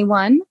hurting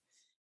anyone.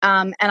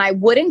 And I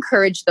would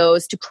encourage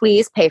those to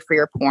please pay for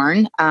your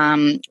porn.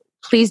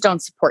 Please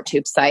don't support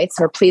tube sites,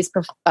 or please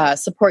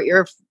support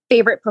your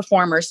favorite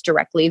performers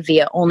directly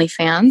via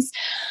OnlyFans.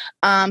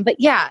 But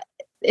yeah,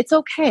 it's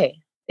okay.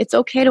 It's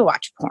okay to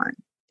watch porn.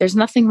 There's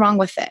nothing wrong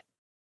with it.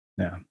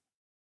 Yeah.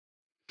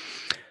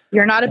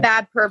 You're not a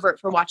bad pervert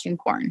for watching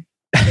porn.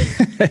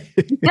 And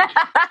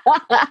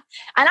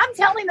I'm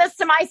telling this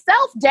to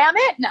myself, damn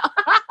it. No.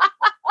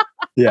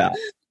 Yeah.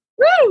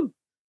 Woo!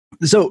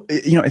 So,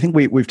 I think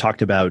we've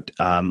talked about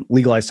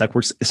legalized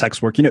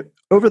sex work.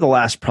 Over the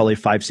last probably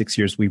 5-6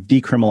 years, we've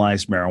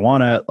decriminalized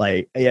marijuana.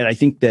 And I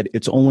think that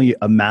it's only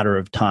a matter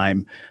of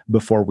time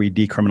before we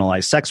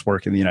decriminalize sex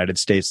work in the United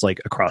States,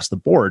 across the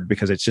board,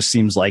 because it just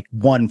seems like,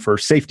 one, for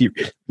safety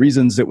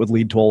reasons, it would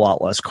lead to a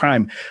lot less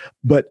crime.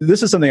 But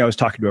this is something I was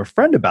talking to a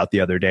friend about the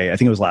other day. I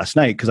think it was last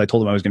night, because I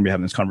told him I was going to be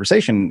having this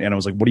conversation, and I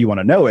was like, "What do you want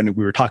to know?" And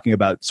we were talking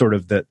about sort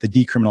of the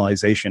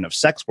decriminalization of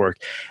sex work.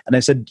 And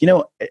I said,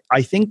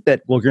 I think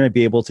that we're going to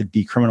be able to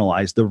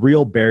decriminalize. The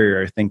real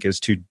barrier, I think, is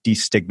to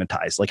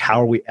destigmatize.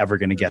 How are we ever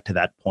going to get to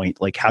that point?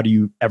 How do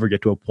you ever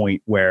get to a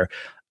point where,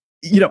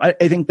 I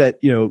think that,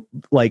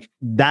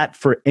 that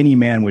for any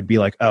man would be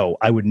like, oh,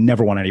 I would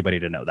never want anybody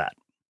to know that.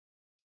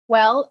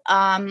 Well,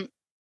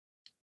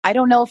 I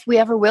don't know if we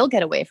ever will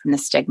get away from the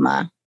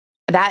stigma.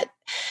 That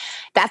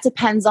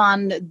depends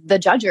on the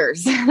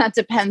judges. That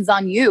depends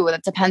on you.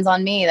 That depends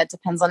on me. That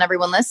depends on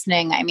everyone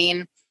listening. I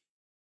mean,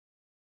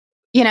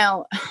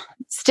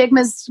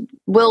 stigmas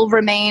will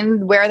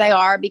remain where they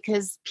are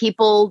because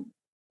people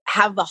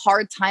have a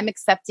hard time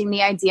accepting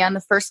the idea in the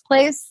first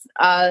place,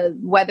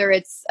 whether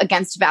it's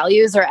against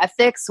values or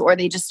ethics, or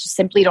they just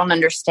simply don't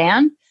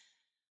understand.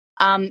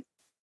 And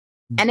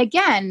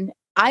again,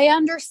 I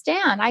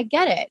understand. I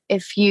get it.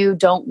 If you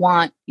don't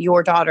want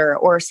your daughter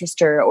or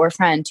sister or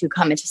friend to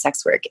come into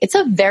sex work, it's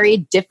a very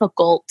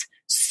difficult,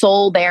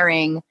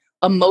 soul-bearing,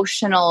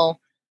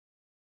 emotional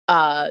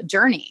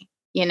journey,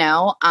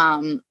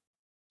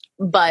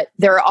 but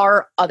there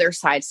are other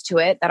sides to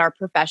it that are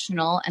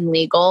professional and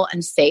legal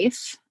and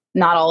safe.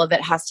 Not all of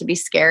it has to be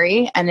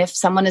scary. And if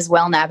someone is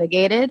well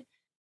navigated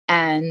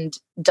and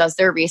does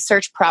their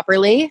research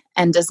properly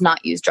and does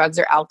not use drugs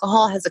or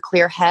alcohol, has a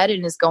clear head,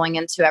 and is going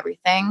into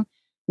everything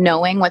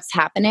knowing what's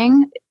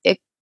happening,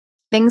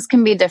 things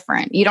can be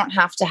different. You don't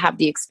have to have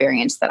the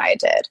experience that I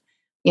did.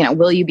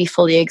 Will you be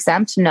fully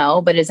exempt? No.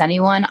 But is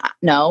anyone?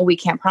 No, we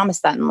can't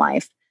promise that in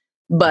life.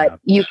 But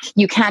you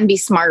can be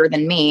smarter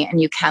than me,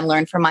 and you can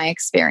learn from my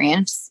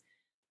experience.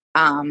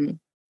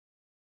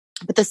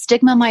 But the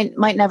stigma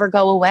might never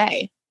go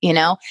away,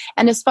 And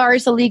as far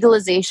as the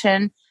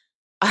legalization,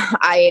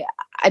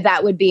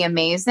 that would be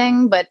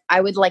amazing. But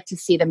I would like to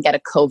see them get a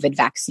COVID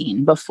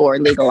vaccine before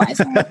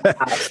legalizing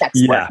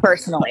sex work.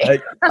 Personally,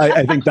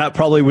 I think that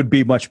probably would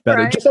be much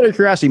better. Right? Just out of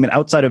curiosity,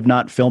 outside of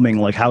not filming,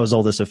 how has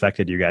all this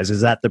affected you guys? Is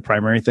that the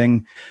primary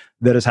thing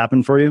that has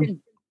happened for you?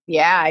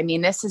 Yeah,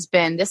 this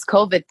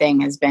COVID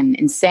thing has been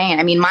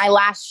insane. My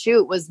last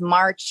shoot was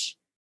March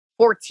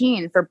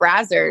 14 for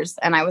Brazzers,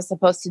 and I was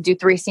supposed to do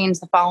 3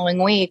 scenes the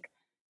following week,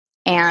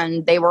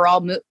 and they were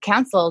all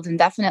canceled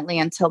indefinitely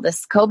until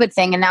this COVID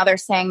thing. And now they're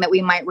saying that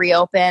we might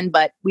reopen,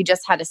 but we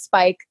just had a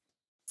spike.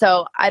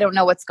 So I don't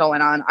know what's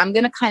going on. I'm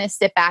going to kind of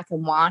sit back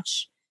and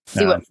watch,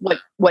 see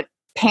what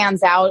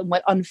pans out and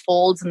what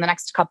unfolds in the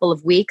next couple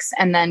of weeks,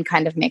 and then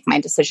kind of make my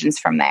decisions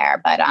from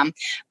there. But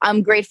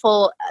I'm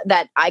grateful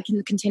that I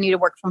can continue to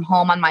work from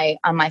home on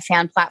my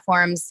fan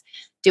platforms,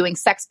 doing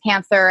Sex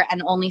Panther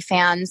and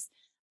OnlyFans.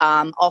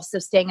 Also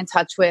staying in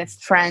touch with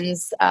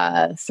friends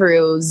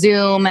through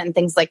Zoom and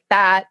things like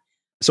that.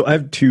 So I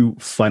have 2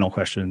 final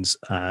questions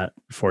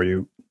for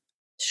you.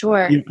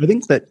 Sure. I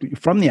think that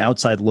from the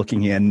outside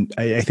looking in,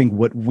 I think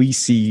what we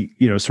see,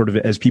 sort of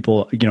as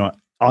people,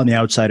 on the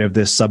outside of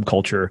this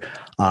subculture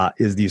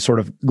is these sort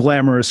of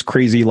glamorous,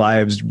 crazy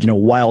lives,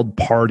 wild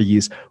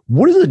parties.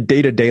 What is a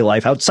day-to-day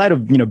life outside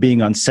of,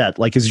 being on set?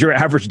 Is your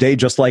average day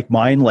just like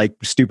mine,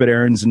 stupid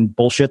errands and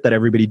bullshit that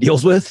everybody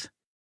deals with?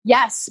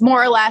 Yes,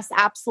 more or less.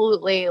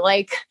 Absolutely.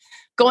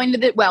 Going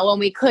to when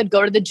we could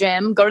go to the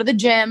gym,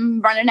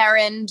 run an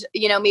errand,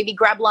 maybe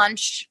grab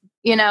lunch,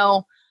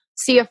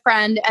 see a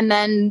friend, and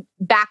then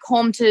back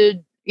home to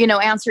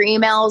answer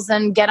emails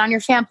and get on your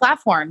fan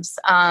platforms,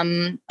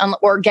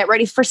 or get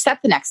ready for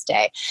set the next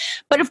day.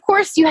 But of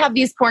course, you have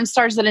these porn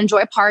stars that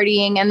enjoy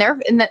partying, and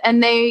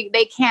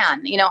they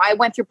can. I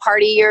went through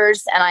party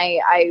years, and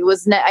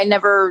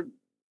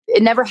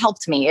it never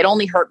helped me. It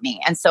only hurt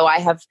me, and so I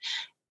have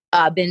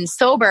been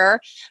sober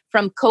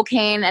from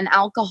cocaine and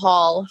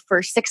alcohol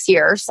for 6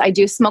 years. I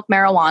do smoke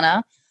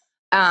marijuana.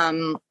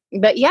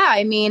 But yeah,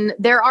 I mean,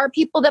 there are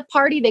people that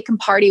party. They can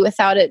party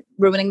without it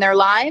ruining their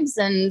lives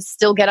and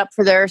still get up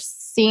for their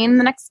scene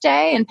the next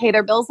day and pay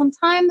their bills on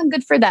time, and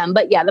good for them.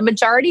 But yeah, the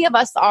majority of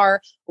us are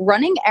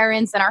running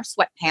errands in our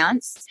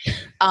sweatpants,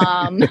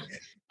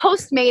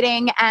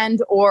 post-mating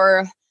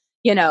or,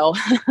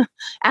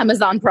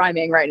 Amazon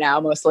priming right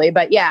now mostly.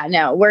 But yeah,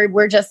 no,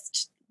 we're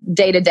just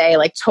day to day,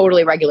 like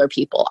totally regular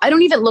people. I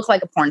don't even look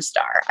like a porn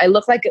star. I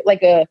look like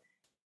a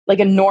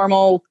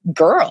normal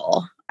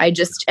girl. I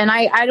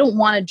don't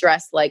want to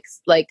dress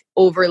like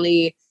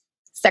overly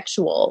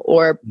sexual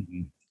or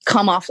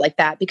come off like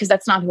that, because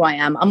that's not who I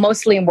am. I'm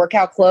mostly in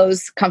workout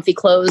clothes, comfy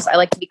clothes. I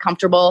like to be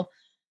comfortable.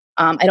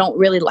 I don't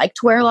really like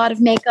to wear a lot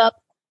of makeup.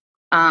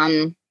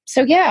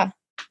 So yeah.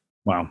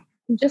 Wow.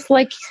 I'm just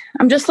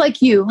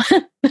like you,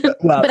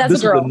 wow, but as this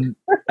a girl. has been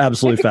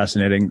absolutely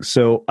fascinating.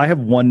 So I have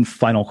one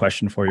final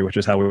question for you, which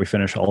is how we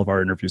finish all of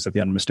our interviews at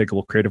the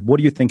Unmistakable Creative. What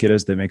do you think it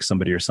is that makes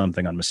somebody or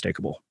something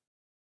unmistakable?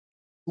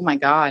 Oh my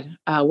God.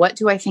 What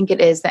do I think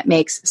it is that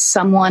makes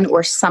someone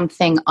or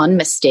something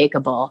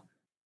unmistakable?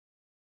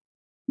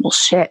 Well,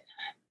 shit.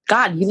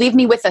 God, you leave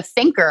me with a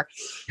thinker.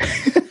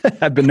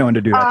 I've been known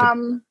to do that.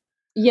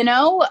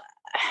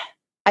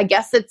 I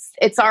guess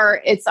it's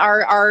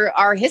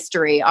our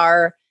history,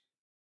 our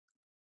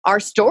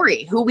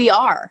story, who we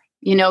are.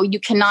 You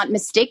cannot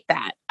mistake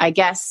that. I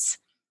guess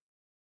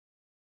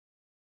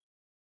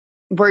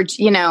we're,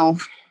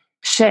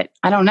 shit.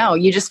 I don't know.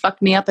 You just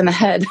fucked me up in the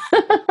head.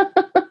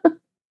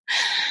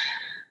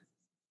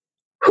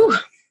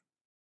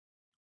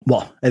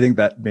 Well, I think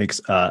that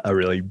makes a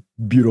really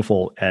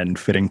beautiful and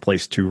fitting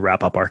place to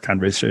wrap up our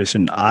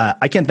conversation.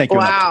 I can't thank you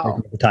enough for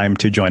taking the time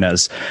to join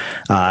us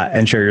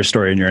and share your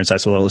story and your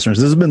insights with our listeners.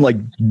 This has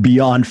been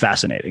beyond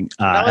fascinating.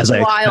 That was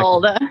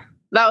wild.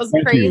 That was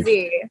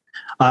crazy.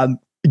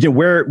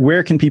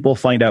 Where can people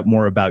find out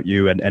more about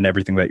you and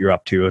everything that you're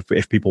up to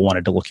if people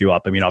wanted to look you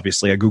up? I mean,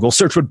 obviously a Google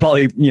search would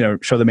probably,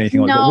 show them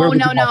anything. No,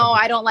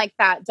 I don't like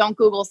that. Don't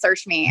Google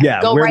search me.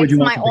 Yeah, go right to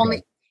my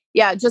only.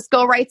 Yeah, just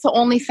go right to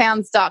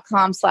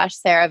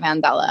onlyfans.com/Sarah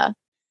Vandella.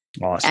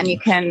 Awesome.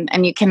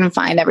 And you can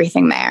find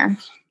everything there.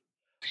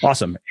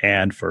 Awesome.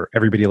 And for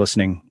everybody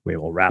listening, we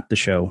will wrap the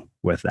show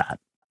with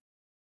that.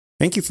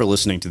 Thank you for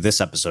listening to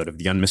this episode of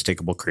the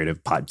Unmistakable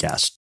Creative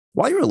Podcast.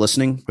 While you were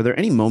listening, were there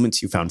any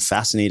moments you found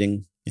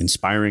fascinating,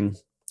 inspiring,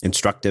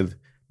 instructive,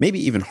 maybe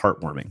even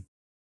heartwarming?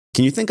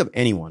 Can you think of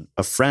anyone,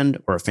 a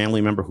friend or a family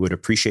member who would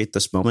appreciate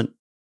this moment?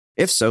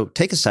 If so,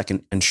 take a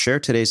second and share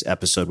today's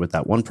episode with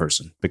that one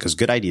person, because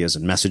good ideas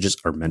and messages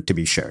are meant to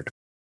be shared.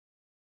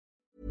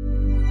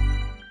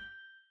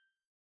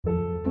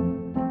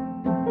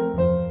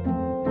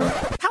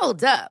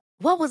 Hold up.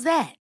 What was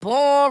that?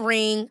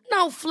 Boring.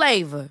 No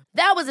flavor.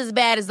 That was as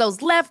bad as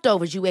those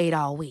leftovers you ate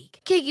all week.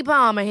 Keke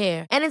Palmer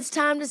here, and it's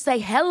time to say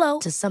hello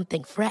to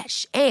something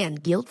fresh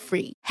and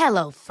guilt-free.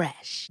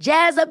 HelloFresh.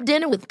 Jazz up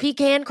dinner with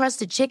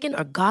pecan-crusted chicken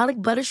or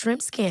garlic butter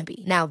shrimp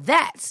scampi. Now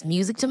that's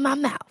music to my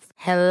mouth.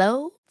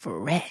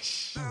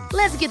 HelloFresh.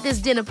 Let's get this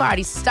dinner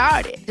party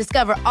started.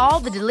 Discover all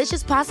the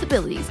delicious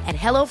possibilities at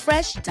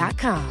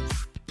HelloFresh.com.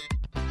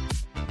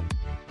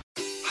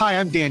 Hi,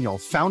 I'm Daniel,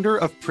 founder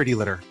of Pretty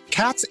Litter.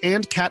 Cats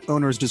and cat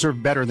owners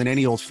deserve better than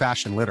any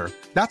old-fashioned litter.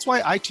 That's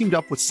why I teamed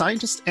up with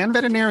scientists and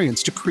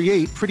veterinarians to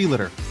create Pretty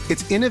Litter.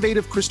 Its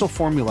innovative crystal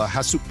formula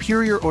has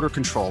superior odor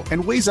control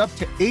and weighs up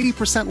to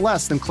 80%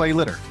 less than clay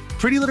litter.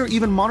 Pretty Litter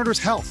even monitors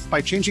health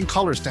by changing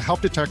colors to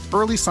help detect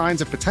early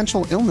signs of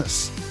potential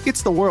illness.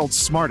 It's the world's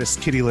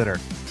smartest kitty litter.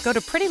 Go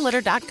to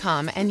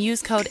prettylitter.com and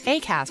use code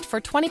ACAST for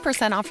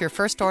 20% off your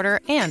first order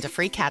and a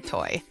free cat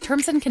toy.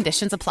 Terms and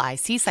conditions apply.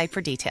 See site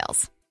for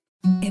details.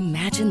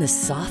 Imagine the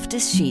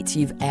softest sheets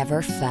you've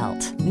ever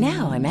felt.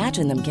 Now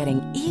imagine them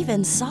getting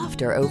even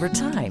softer over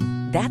time.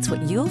 That's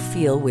what you'll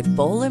feel with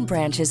Boll &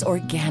 Branch's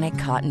organic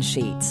cotton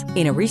sheets.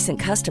 In a recent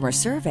customer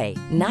survey,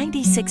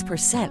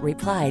 96%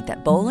 replied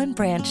that Boll &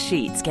 Branch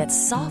sheets get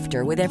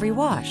softer with every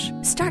wash.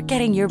 Start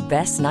getting your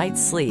best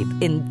night's sleep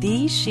in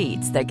these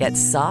sheets that get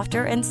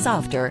softer and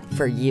softer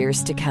for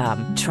years to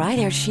come. Try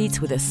their sheets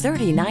with a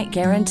 30-night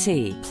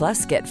guarantee.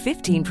 Plus, get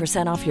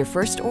 15% off your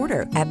first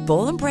order at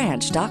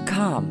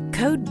bollandbranch.com.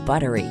 Code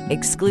BUTTERY.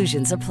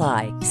 Exclusions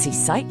apply. See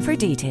site for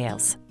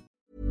details.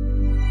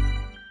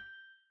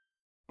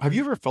 Have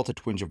you ever felt a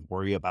twinge of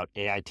worry about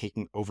AI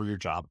taking over your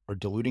job or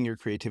diluting your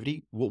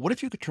creativity? Well, what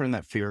if you could turn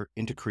that fear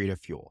into creative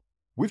fuel?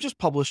 We've just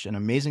published an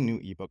amazing new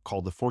ebook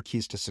called The 4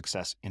 Keys to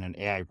Success in an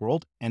AI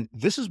World, and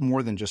this is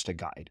more than just a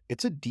guide.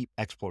 It's a deep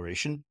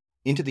exploration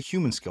into the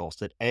human skills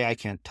that AI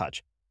can't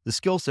touch, the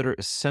skills that are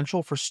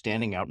essential for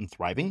standing out and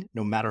thriving,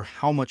 no matter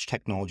how much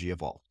technology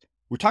evolves.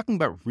 We're talking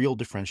about real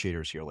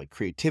differentiators here like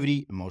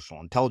creativity, emotional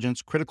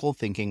intelligence, critical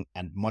thinking,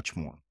 and much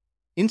more.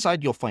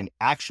 Inside, you'll find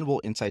actionable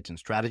insights and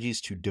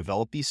strategies to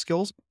develop these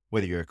skills,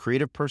 whether you're a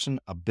creative person,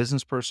 a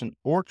business person,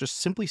 or just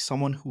simply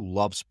someone who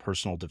loves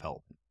personal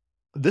development.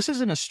 This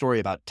isn't a story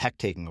about tech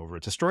taking over.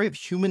 It's a story of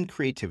human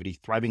creativity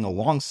thriving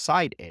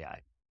alongside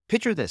AI.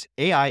 Picture this,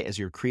 AI as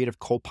your creative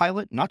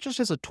co-pilot, not just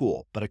as a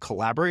tool, but a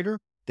collaborator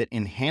that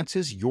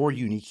enhances your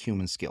unique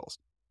human skills.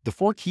 The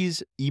 4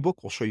 Keys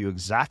ebook will show you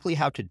exactly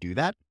how to do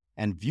that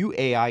and view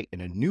AI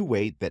in a new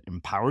way that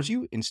empowers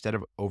you instead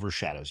of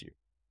overshadows you.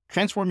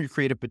 Transform your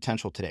creative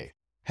potential today.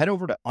 Head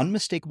over to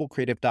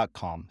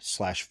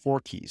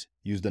unmistakablecreative.com/4keys.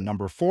 Use the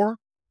number 4,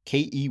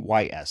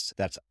 KEYS.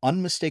 That's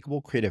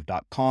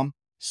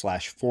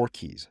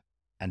unmistakablecreative.com/4keys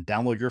and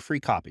download your free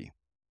copy.